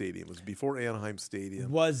Anaheim Stadium. It was before Anaheim Stadium.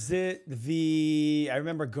 Was it I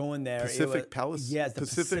remember going there. Pacific Palace? Yes, the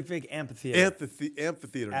Pacific Amphitheater.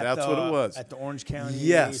 Amphitheater. That's what it was. At the Orange County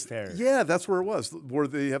Fair. Yeah, that's where it was, where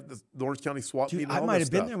they have the Orange County swap meet and all that stuff. I might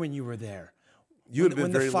have been there when you were there. You would have been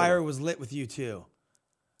when very the fire little. was lit with you too.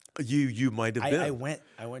 You might have been.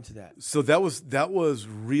 I went to that. So that was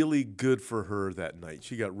really good for her that night.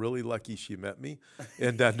 She got really lucky she met me,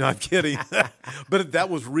 and not kidding, but that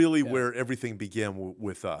was really where everything began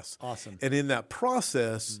with us. Awesome. And in that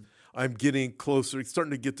process, I'm getting closer,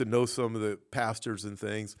 starting to get to know some of the pastors and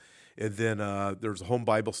things. And then there's a home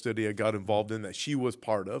Bible study I got involved in that she was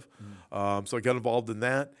part of. So I got involved in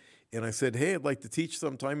that, and I said, "Hey, I'd like to teach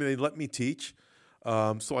sometime," and they let me teach.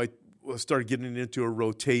 So I started getting into a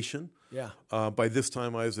rotation. Yeah. By this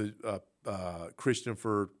time, I was a Christian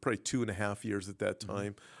for probably 2.5 years at that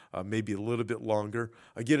time, maybe a little bit longer.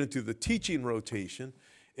 I get into the teaching rotation,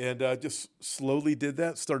 and just slowly did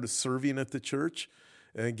that. Started serving at the church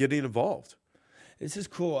and getting involved. This is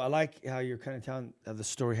cool. I like how you're kind of telling the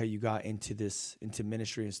story, how you got into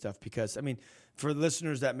ministry and stuff. Because I mean, for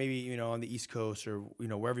listeners that maybe on the East Coast or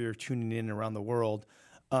wherever you're tuning in around the world,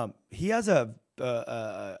 he has a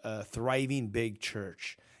thriving big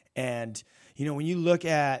church. And, when you look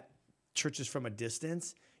at churches from a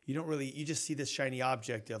distance, you just see this shiny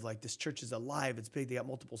object of like, this church is alive. It's big. They got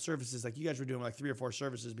multiple services. Like you guys were doing like 3 or 4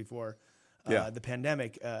 services before the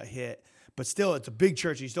pandemic hit. But still, it's a big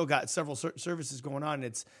church. You still got several services going on.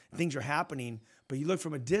 And things are happening. But you look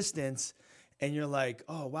from a distance and you're like,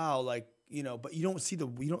 oh, wow. Like, but you don't see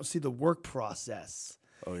the work process.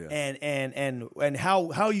 Oh yeah. And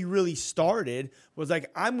how you really started was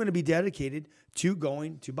like, I'm going to be dedicated to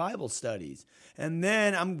going to Bible studies. And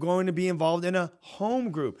then I'm going to be involved in a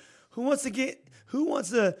home group.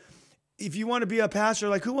 If you want to be a pastor,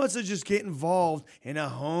 like who wants to just get involved in a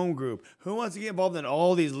home group? Who wants to get involved in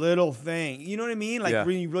all these little things? You know what I mean? Like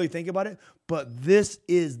when you really think about it. But this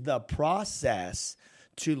is the process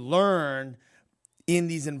to learn in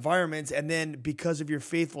these environments. And then because of your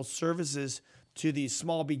faithful services to these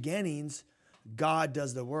small beginnings, God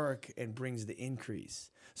does the work and brings the increase.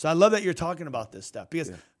 So I love that you're talking about this stuff because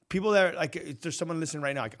people that are like, if there's someone listening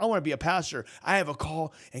right now, like, I want to be a pastor. I have a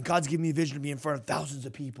call and God's given me a vision to be in front of thousands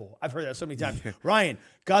of people. I've heard that so many times. Ryan,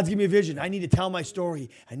 God's given me a vision. I need to tell my story.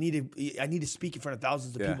 I need to speak in front of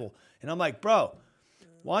thousands of people. And I'm like, bro,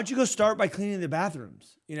 why don't you go start by cleaning the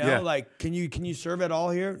bathrooms? Like, can you serve at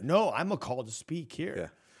all here? No, I'm a call to speak here. Yeah.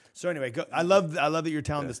 So anyway, I love that you're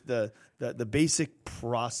telling us the basic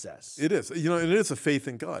process. It is, and it is a faith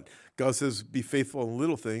in God. God says, "Be faithful in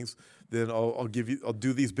little things, then I'll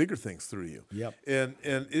do these bigger things through you." Yep. And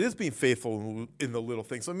it is being faithful in the little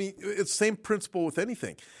things. I mean, it's the same principle with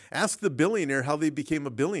anything. Ask the billionaire how they became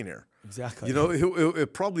a billionaire. Exactly.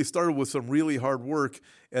 It probably started with some really hard work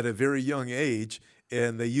at a very young age,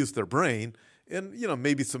 and they used their brain, and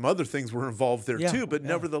maybe some other things were involved there too. But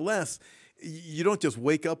nevertheless, you don't just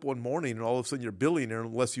wake up one morning and all of a sudden you're a billionaire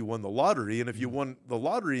unless you won the lottery. And if you won the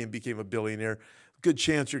lottery and became a billionaire, good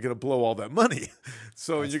chance you're going to blow all that money.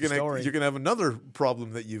 So you're going to have another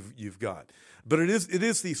problem that you've got. But it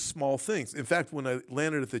is these small things. In fact, when I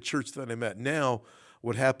landed at the church that I'm at now,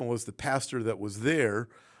 what happened was the pastor that was there,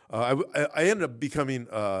 I ended up becoming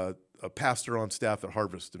a pastor on staff at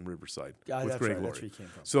Harvest in Riverside with Greg Laurie. That's where you came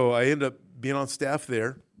from. So I ended up being on staff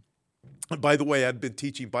there. And by the way, I'd been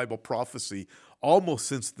teaching Bible prophecy almost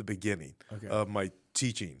since the beginning of my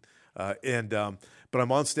teaching. But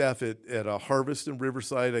I'm on staff at Harvest in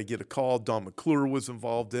Riverside. I get a call. Don McClure was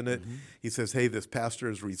involved in it. Mm-hmm. He says, "Hey, this pastor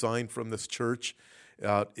has resigned from this church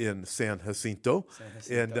out in San Jacinto.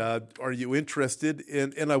 And are you interested?"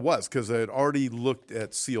 And I was, because I had already looked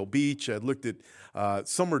at Seal Beach. I had looked at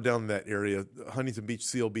somewhere down in that area, Huntington Beach,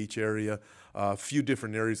 Seal Beach area, a few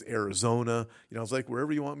different areas, Arizona. I was like,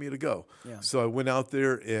 wherever you want me to go. Yeah. So I went out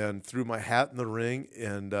there and threw my hat in the ring.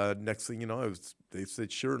 And next thing you know, they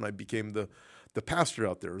said, sure. And I became the pastor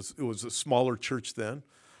out there. It was a smaller church then.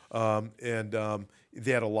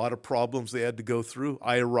 They had a lot of problems they had to go through.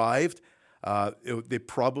 I arrived. They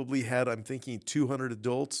probably had, I'm thinking, 200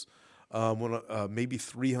 adults, maybe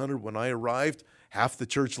 300 when I arrived. Half the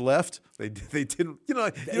church left. They didn't.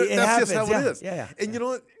 That's happens, just how it is. Yeah. And you know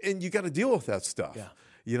what? And you got to deal with that stuff.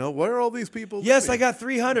 Yeah. Where are all these people? Yes, I got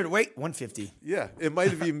 300. Wait, 150. Yeah, it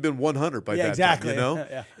might have even been 100 by that exactly. time.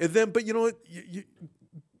 Yeah. And then, but you know what?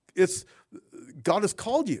 It's God has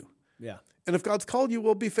called you. Yeah. And if God's called you,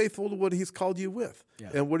 well, be faithful to what He's called you with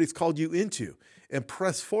and what He's called you into, and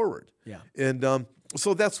press forward. Yeah. And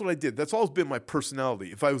So that's what I did. That's always been my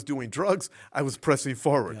personality. If I was doing drugs, I was pressing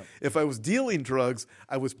forward. Yep. If I was dealing drugs,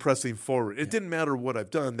 I was pressing forward. It didn't matter what I've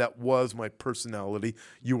done. That was my personality.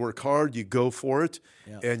 You work hard, you go for it,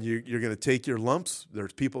 and you're going to take your lumps.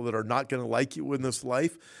 There's people that are not going to like you in this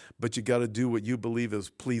life, but you got to do what you believe is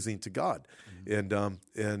pleasing to God,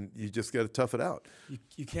 and you just got to tough it out.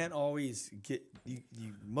 You can't always get you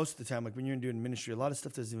most of the time, like when you're doing ministry, a lot of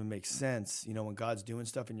stuff doesn't even make sense. When God's doing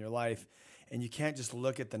stuff in your life. And you can't just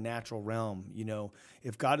look at the natural realm.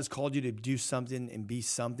 If God has called you to do something and be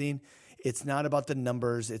something, it's not about the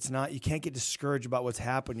numbers. It's not. You can't get discouraged about what's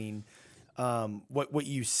happening, what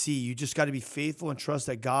you see. You just got to be faithful and trust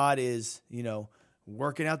that God is,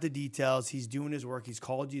 working out the details. He's doing His work. He's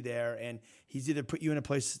called you there, and He's either put you in a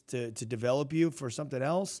place to develop you for something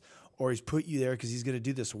else, or He's put you there because He's going to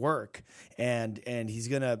do this work, and it's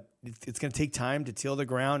going to take time to till the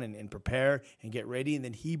ground and prepare and get ready, and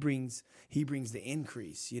then He brings the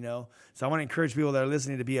increase, So I want to encourage people that are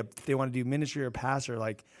listening to if they want to do ministry or pastor,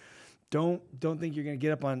 like don't think you're going to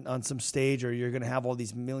get up on some stage or you're going to have all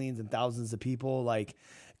these millions and thousands of people. Like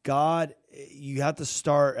God, you have to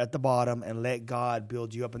start at the bottom and let God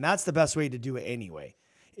build you up, and that's the best way to do it anyway.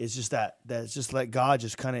 It's just that's just let God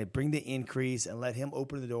just kind of bring the increase and let Him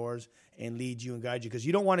open the doors and lead you and guide you. Because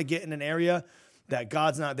you don't want to get in an area that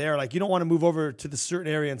God's not there. Like you don't want to move over to the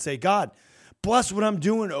certain area and say, God, bless what I'm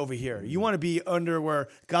doing over here. You want to be under where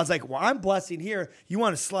God's like, well, I'm blessing here. You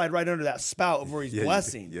want to slide right under that spout of where He's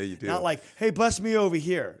blessing. You do. Not like, hey, bless me over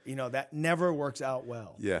here. That never works out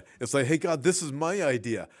well. Yeah. It's like, hey, God, this is my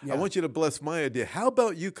idea. Yeah. I want you to bless my idea. How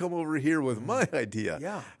about you come over here with my idea?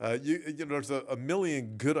 Yeah. There's a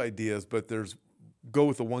million good ideas, but go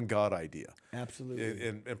with the one God idea. Absolutely.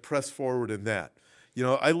 And press forward in that.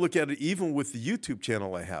 I look at it even with the YouTube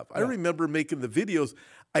channel I have. I remember making the videos.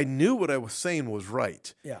 I knew what I was saying was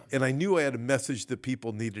right. Yeah. And I knew I had a message that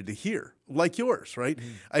people needed to hear, like yours, right? Mm-hmm.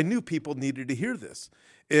 I knew people needed to hear this.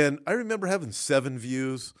 And I remember having 7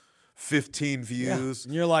 views, 15 views. Yeah.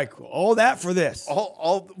 And you're like, all that for this.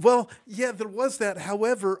 Well, yeah, there was that.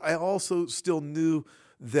 However, I also still knew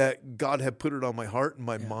that God had put it on my heart and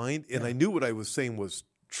my mind, and I knew what I was saying was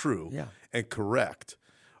true and correct.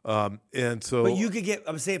 And so, but you could get,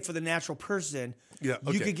 I'm saying for the natural person, you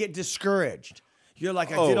could get discouraged. You're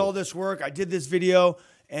like, I did all this work, I did this video,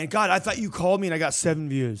 and God, I thought you called me and I got 7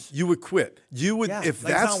 views. You would quit. You would, if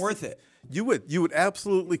like that's it's not worth it. You would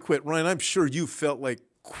absolutely quit. Ryan, I'm sure you felt like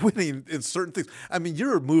quitting in certain things. I mean,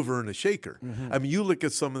 you're a mover and a shaker. Mm-hmm. I mean, you look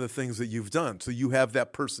at some of the things that you've done, so you have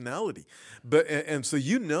that personality. But and so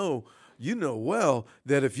you know well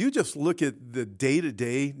that if you just look at the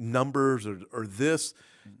day-to-day numbers or this,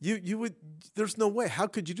 you would. There's no way. How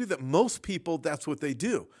could you do that? Most people, that's what they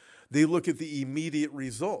do. They look at the immediate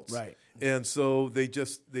results, right? And so they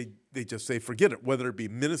just say forget it, whether it be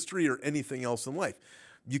ministry or anything else in life.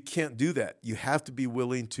 You can't do that. You have to be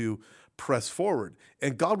willing to press forward,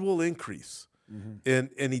 and God will increase, and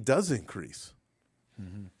He does increase.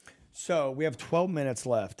 Mm-hmm. So we have 12 minutes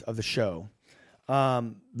left of the show.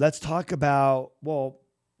 Let's talk about,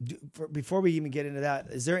 before we even get into that,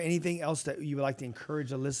 is there anything else that you would like to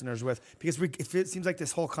encourage the listeners with? Because it seems like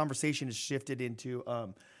this whole conversation has shifted into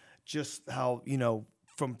just how,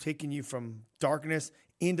 from taking you from darkness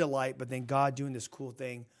into light, but then God doing this cool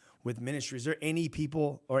thing with ministry. Is there any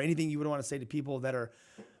people or anything you would want to say to people that are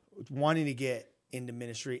wanting to get into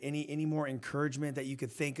ministry? Any more encouragement that you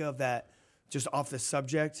could think of that just off the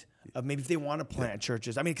subject of maybe if they want to plant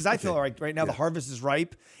churches? I mean, because I feel like right now the harvest is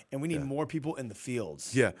ripe and we need more people in the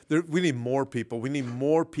fields. Yeah, we need more people. We need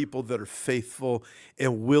more people that are faithful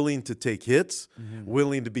and willing to take hits,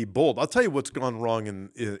 willing to be bold. I'll tell you what's gone wrong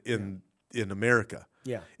in America.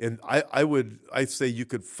 Yeah, and I say you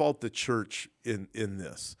could fault the church in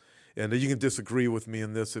this. And you can disagree with me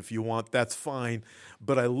in this if you want. That's fine.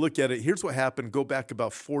 But I look at it. Here's what happened. Go back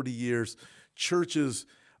about 40 years. Churches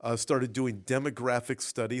started doing demographic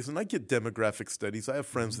studies. And I get demographic studies. I have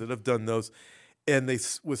friends that have done those. And they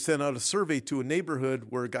would send out a survey to a neighborhood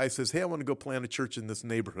where a guy says, hey, I want to go plant a church in this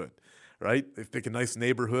neighborhood. Right? They pick a nice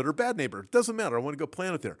neighborhood or bad neighborhood. It doesn't matter. I want to go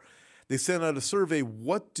plant it there. They sent out a survey.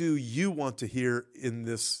 What do you want to hear in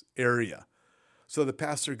this area? So the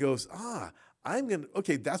pastor goes,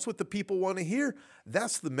 that's what the people want to hear.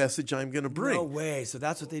 That's the message I'm going to bring. No way. So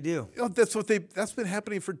that's what they do. That's been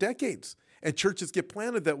happening for decades. And churches get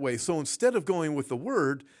planted that way. So instead of going with the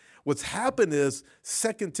word, what's happened is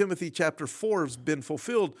 2 Timothy chapter 4 has been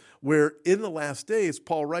fulfilled, where in the last days,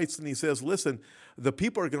 Paul writes and he says, listen, the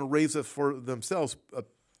people are going to raise up for themselves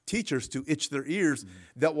teachers to itch their ears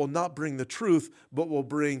that will not bring the truth, but will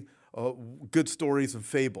bring good stories and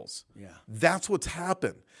fables. Yeah. That's what's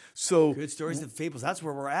happened. So Good stories and fables. That's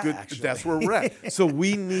where we're at, actually. That's where we're at. So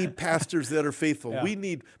we need pastors that are faithful. Yeah. We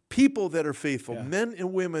need people that are faithful, Yeah. men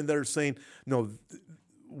and women that are saying, no,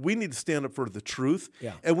 we need to stand up for the truth,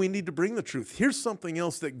 Yeah. and we need to bring the truth. Here's something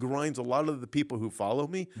else that grinds a lot of the people who follow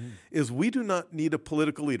me, is we do not need a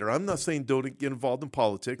political leader. I'm not saying don't get involved in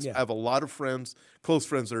politics. Yeah. I have a lot of friends, close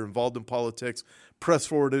friends that are involved in politics, press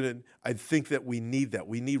forward in it. I think that we need that.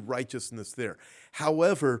 We need righteousness there.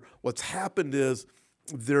 However, what's happened is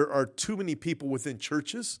there are too many people within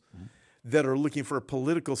churches that are looking for a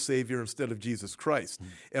political savior instead of Jesus Christ.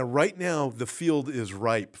 And right now, the field is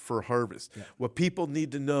ripe for harvest. Yeah. What people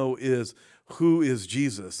need to know is, who is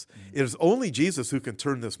Jesus? It is only Jesus who can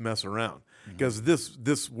turn this mess around, because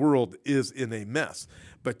this world is in a mess.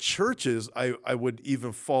 But churches, I would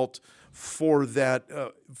even fault for that,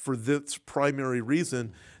 for this primary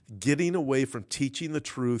reason, getting away from teaching the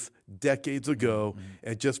truth decades ago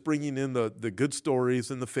and just bringing in the good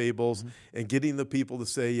stories and the fables and getting the people to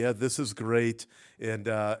say, yeah, this is great, and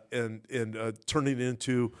turning it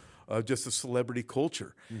into just a celebrity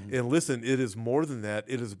culture. And listen, it is more than that.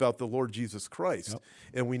 It is about the Lord Jesus Christ,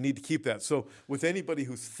 and we need to keep that. So with anybody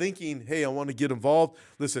who's thinking, hey, I want to get involved,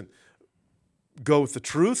 listen, go with the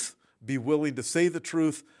truth, be willing to say the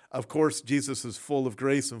truth. Of course, Jesus is full of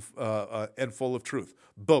grace and full of truth,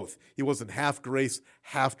 both. He wasn't half grace,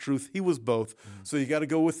 half truth. He was both. So you got to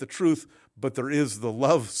go with the truth, but there is the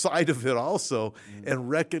love side of it also, and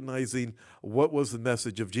recognizing what was the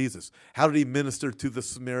message of Jesus. How did he minister to the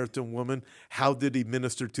Samaritan woman? How did he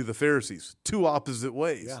minister to the Pharisees? Two opposite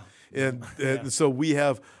ways. Yeah. And so we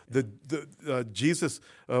have Jesus,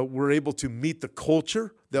 we're able to meet the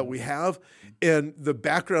culture that we have, and the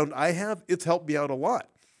background I have, it's helped me out a lot.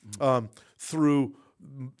 Through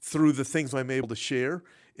the things I'm able to share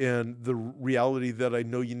and the reality that I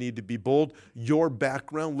know you need to be bold. Your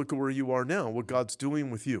background, look at where you are now, what God's doing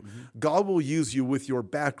with you. God will use you with your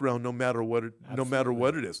background no matter what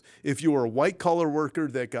it is. If you were a white-collar worker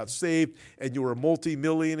that got saved and you were a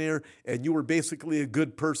multimillionaire and you were basically a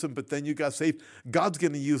good person, but then you got saved, God's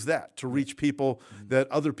going to use that to reach people that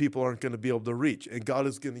other people aren't going to be able to reach. And God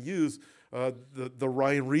is going to use the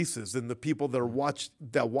Ryan Reeses and the people that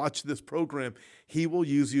watch this program. He will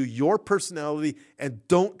use you, your personality, and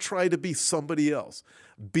don't try to be somebody else.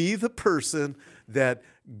 Be the person that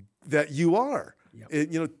you are.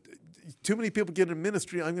 Yep. Too many people get in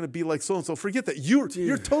ministry, I'm going to be like so-and-so. Forget that. You're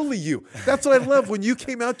totally you. That's what I love. When you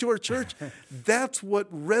came out to our church, that's what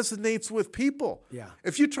resonates with people. Yeah.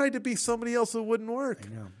 If you tried to be somebody else, it wouldn't work.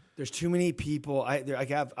 I know. There's too many people. I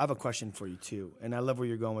have a question for you too, and I love where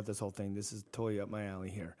you're going with this whole thing. This is totally up my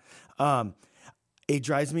alley here. It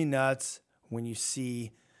drives me nuts when you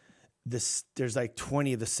see this. There's like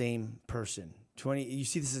 20 of the same person. 20. You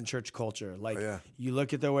see this in church culture. Like you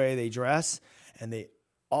look at the way they dress, and they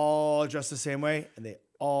all dress the same way, and they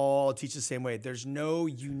all teach the same way. There's no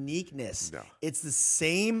uniqueness. No. It's the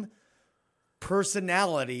same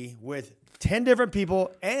personality with 10 different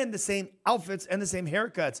people and the same outfits and the same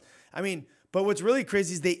haircuts. I mean, but what's really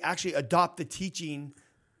crazy is they actually adopt the teaching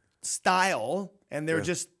style and they're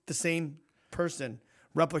just the same person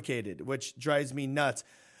replicated, which drives me nuts.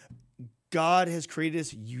 God has created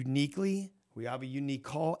us uniquely. We have a unique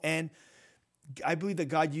call. And I believe that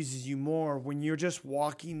God uses you more when you're just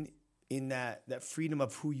walking in that freedom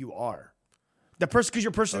of who you are. The person, because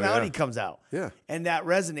your personality comes out. Yeah. And that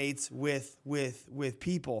resonates with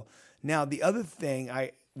people. Now, the other thing,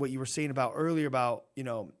 what you were saying about earlier about,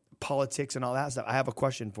 politics and all that stuff, I have a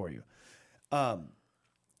question for you. And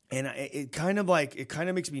it kind of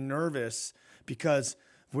makes me nervous because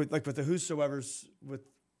with the whosoever's, with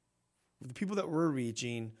the people that we're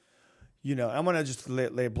reaching, I'm going to just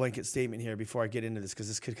lay a blanket statement here before I get into this, because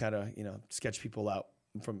this could kind of, sketch people out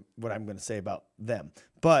from what I'm going to say about them.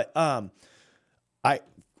 But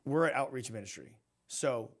we're at outreach ministry.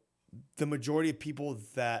 So the majority of people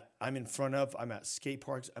that I'm in front of, I'm at skate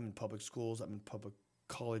parks, I'm in public schools, I'm in public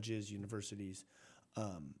colleges, universities.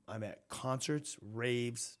 I'm at concerts,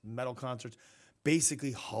 raves, metal concerts,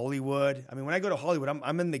 basically Hollywood. I mean, when I go to Hollywood,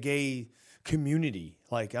 I'm in the gay community.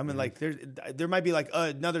 Like I'm in like, there might be like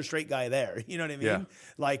another straight guy there. You know what I mean? Yeah.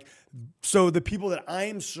 Like, so the people that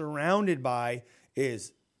I'm surrounded by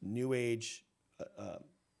is new age,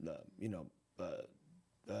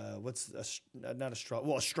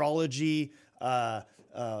 astrology,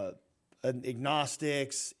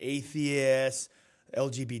 agnostics, atheists,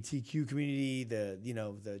 LGBTQ community,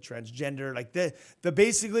 the transgender, like the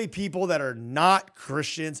basically people that are not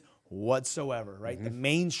Christians whatsoever, right? The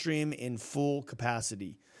mainstream in full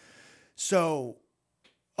capacity. So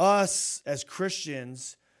us as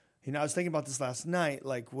Christians, I was thinking about this last night.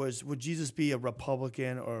 Like, would Jesus be a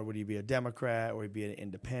Republican, or would he be a Democrat, or would he be an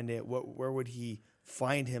independent? Where would he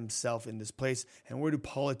find himself in this place? And where do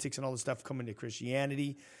politics and all this stuff come into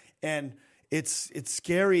Christianity? And it's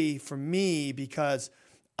scary for me because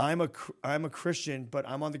I'm a Christian, but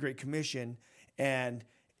I'm on the Great Commission, and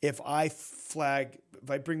if I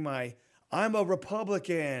bring I'm a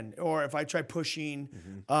Republican, or if I try pushing,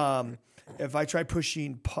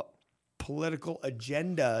 political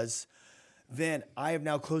agendas, then I have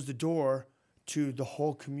now closed the door to the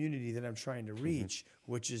whole community that I'm trying to reach,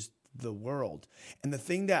 which is the world. And the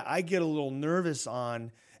thing that I get a little nervous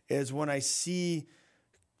on is when I see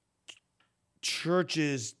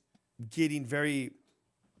churches getting very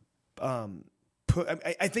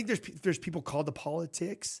I think there's people called to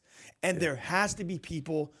politics, and there has to be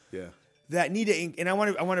people that need to. And I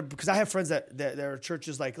want to because I have friends that there are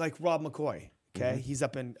churches like Rob McCoy. Okay, he's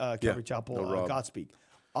up in Calvary Chapel, Godspeed.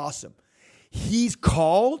 Awesome. He's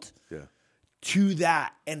called to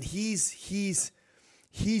that, and he's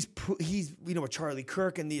with Charlie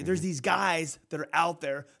Kirk, and there's these guys that are out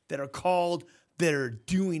there that are called, that are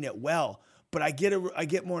doing it well. But I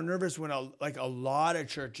get more nervous when a lot of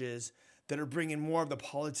churches that are bringing more of the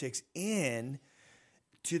politics in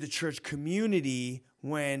to the church community,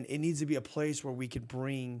 when it needs to be a place where we can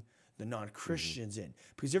bring the non-Christians in.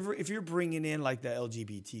 Because if you're bringing in like the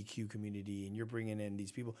LGBTQ community and you're bringing in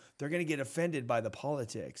these people, they're going to get offended by the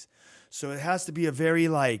politics. So it has to be a very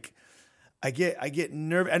I get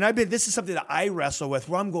nervous. And this is something that I wrestle with,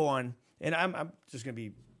 where I'm going, and I'm just going to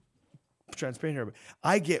be transparent here, but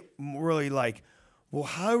I get really well,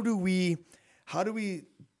 how do we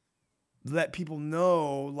let people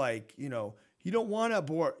know, you don't want to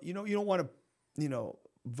abort, you don't want to,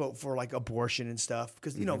 vote for abortion and stuff,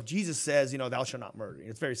 because Jesus says, thou shalt not murder.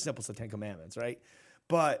 It's very simple. It's the 10 Commandments, right?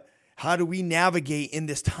 But how do we navigate in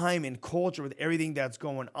this time and culture with everything that's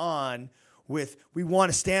going on? We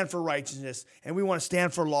want to stand for righteousness, and we want to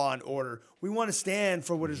stand for law and order. We want to stand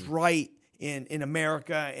for what is right in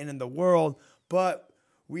America and in the world, but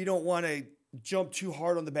we don't want to jump too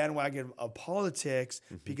hard on the bandwagon of politics,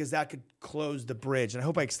 because that could close the bridge. And I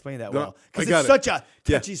hope I explained that well, because it's such a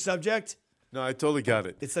touchy subject. No, I totally got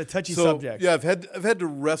it. It's a touchy subject. Yeah, I've had to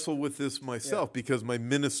wrestle with this myself, because my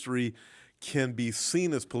ministry can be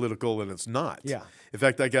seen as political, and it's not. Yeah. In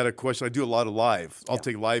fact, I got a question. I do a lot of live. I'll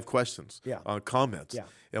take live questions on comments. Yeah.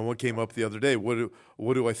 And one came up the other day. What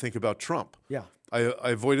do I think about Trump? Yeah. I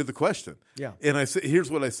avoided the question. Yeah. And I said,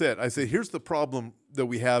 here's what I said. I said, here's the problem that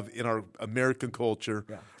we have in our American culture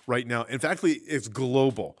right now. In fact, it's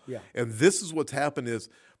global. Yeah. And this is what's happened is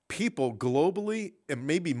people globally, and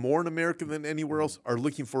maybe more in America than anywhere else, are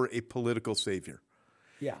looking for a political savior.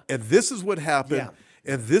 Yeah. And this is what happened.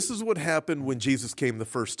 Yeah. And this is what happened when Jesus came the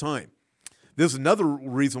first time. This is another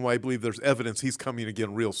reason why I believe there's evidence he's coming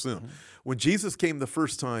again real soon. When Jesus came the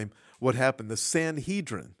first time, what happened? The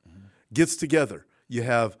Sanhedrin gets together. You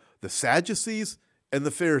have the Sadducees and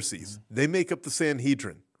the Pharisees. They make up the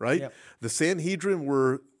Sanhedrin, right? Yep. The Sanhedrin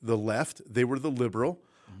were the left. They were the liberal.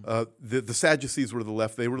 The Sadducees were the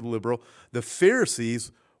left. They were the liberal. The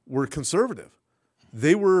Pharisees were conservative.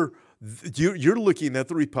 They were... You're looking at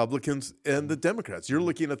the Republicans and the Democrats. You're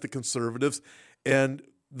looking at the conservatives and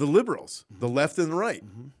the liberals, the left and the right.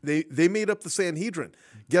 They made up the Sanhedrin.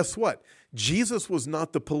 Guess what? Jesus was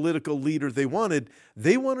not the political leader they wanted.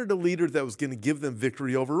 They wanted a leader that was going to give them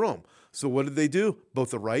victory over Rome. So what did they do? Both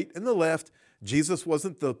the right and the left. Jesus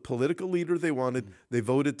wasn't the political leader they wanted. They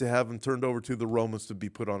voted to have him turned over to the Romans to be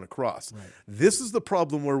put on a cross. Right. This is the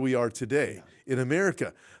problem where we are today in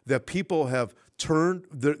America, that people have turned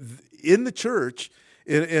in the church,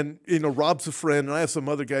 and Rob's a friend, and I have some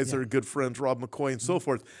other guys that are good friends, Rob McCoy and so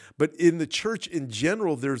forth. But in the church in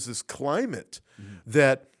general, there's this climate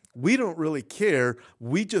that we don't really care.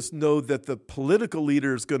 We just know that the political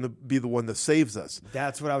leader is going to be the one that saves us.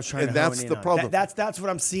 That's what I was trying to hone in on. And that's the problem. That's what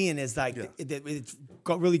I'm seeing is it's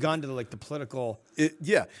really gone to the political.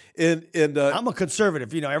 And I'm a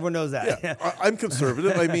conservative. Everyone knows that. Yeah, I'm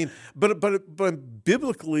conservative. I mean, but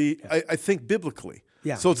biblically, I think biblically.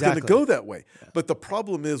 Yeah, so it's going to go that way. Yeah. But the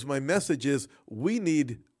problem is, my message is, we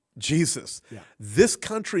need Jesus. Yeah. This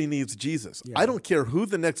country needs Jesus. Yeah. I don't care who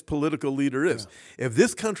the next political leader is. Yeah. If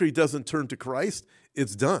this country doesn't turn to Christ,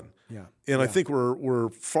 it's done. Yeah. And I think we're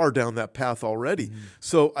far down that path already.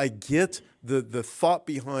 So I get the thought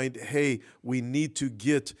behind, hey, we need to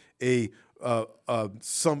get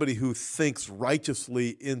somebody who thinks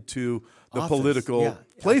righteously into the political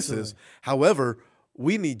places. Absolutely. However,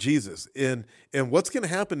 we need Jesus. And what's going to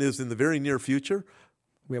happen is, in the very near future,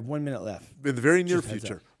 We have 1 minute left. In the very near Just heads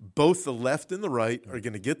future, up. both the left and the right are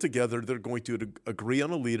going to get together. They're going to agree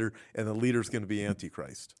on a leader, and the leader is going to be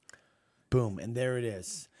Antichrist. Boom, and there it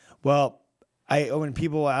is. Well, when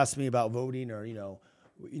people ask me about voting or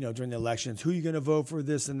during the elections, who are you going to vote for,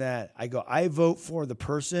 this and that? I go, I vote for the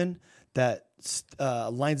person that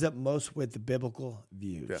lines up most with the biblical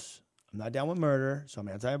views. Yeah. I'm not down with murder, so I'm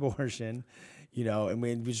anti-abortion. And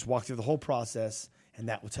we just walk through the whole process, and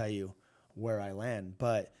that will tell you where I land.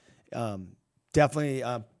 But definitely,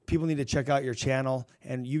 people need to check out your channel.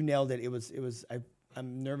 And you nailed it.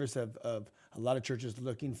 I'm nervous of a lot of churches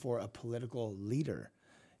looking for a political leader,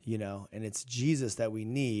 and it's Jesus that we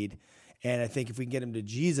need. And I think if we can get them to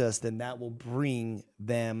Jesus, then that will bring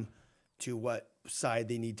them to what side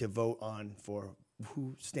they need to vote on for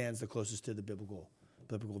who stands the closest to the biblical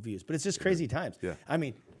views. But it's just crazy times. Yeah. I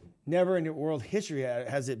mean, never in world history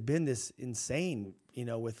has it been this insane,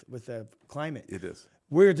 with the climate. It is.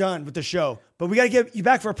 We're done with the show, but we got to get you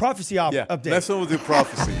back for a prophecy update. That's one with the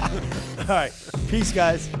prophecy. All right. Peace,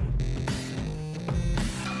 guys.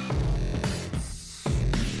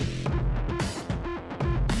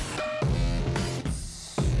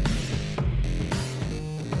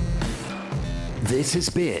 This has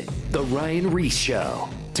been The Ryan Reese Show.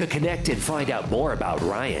 To connect and find out more about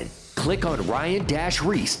Ryan, click on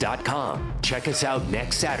ryan-reese.com. Check us out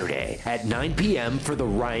next Saturday at 9 p.m. for The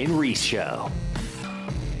Ryan Reese Show.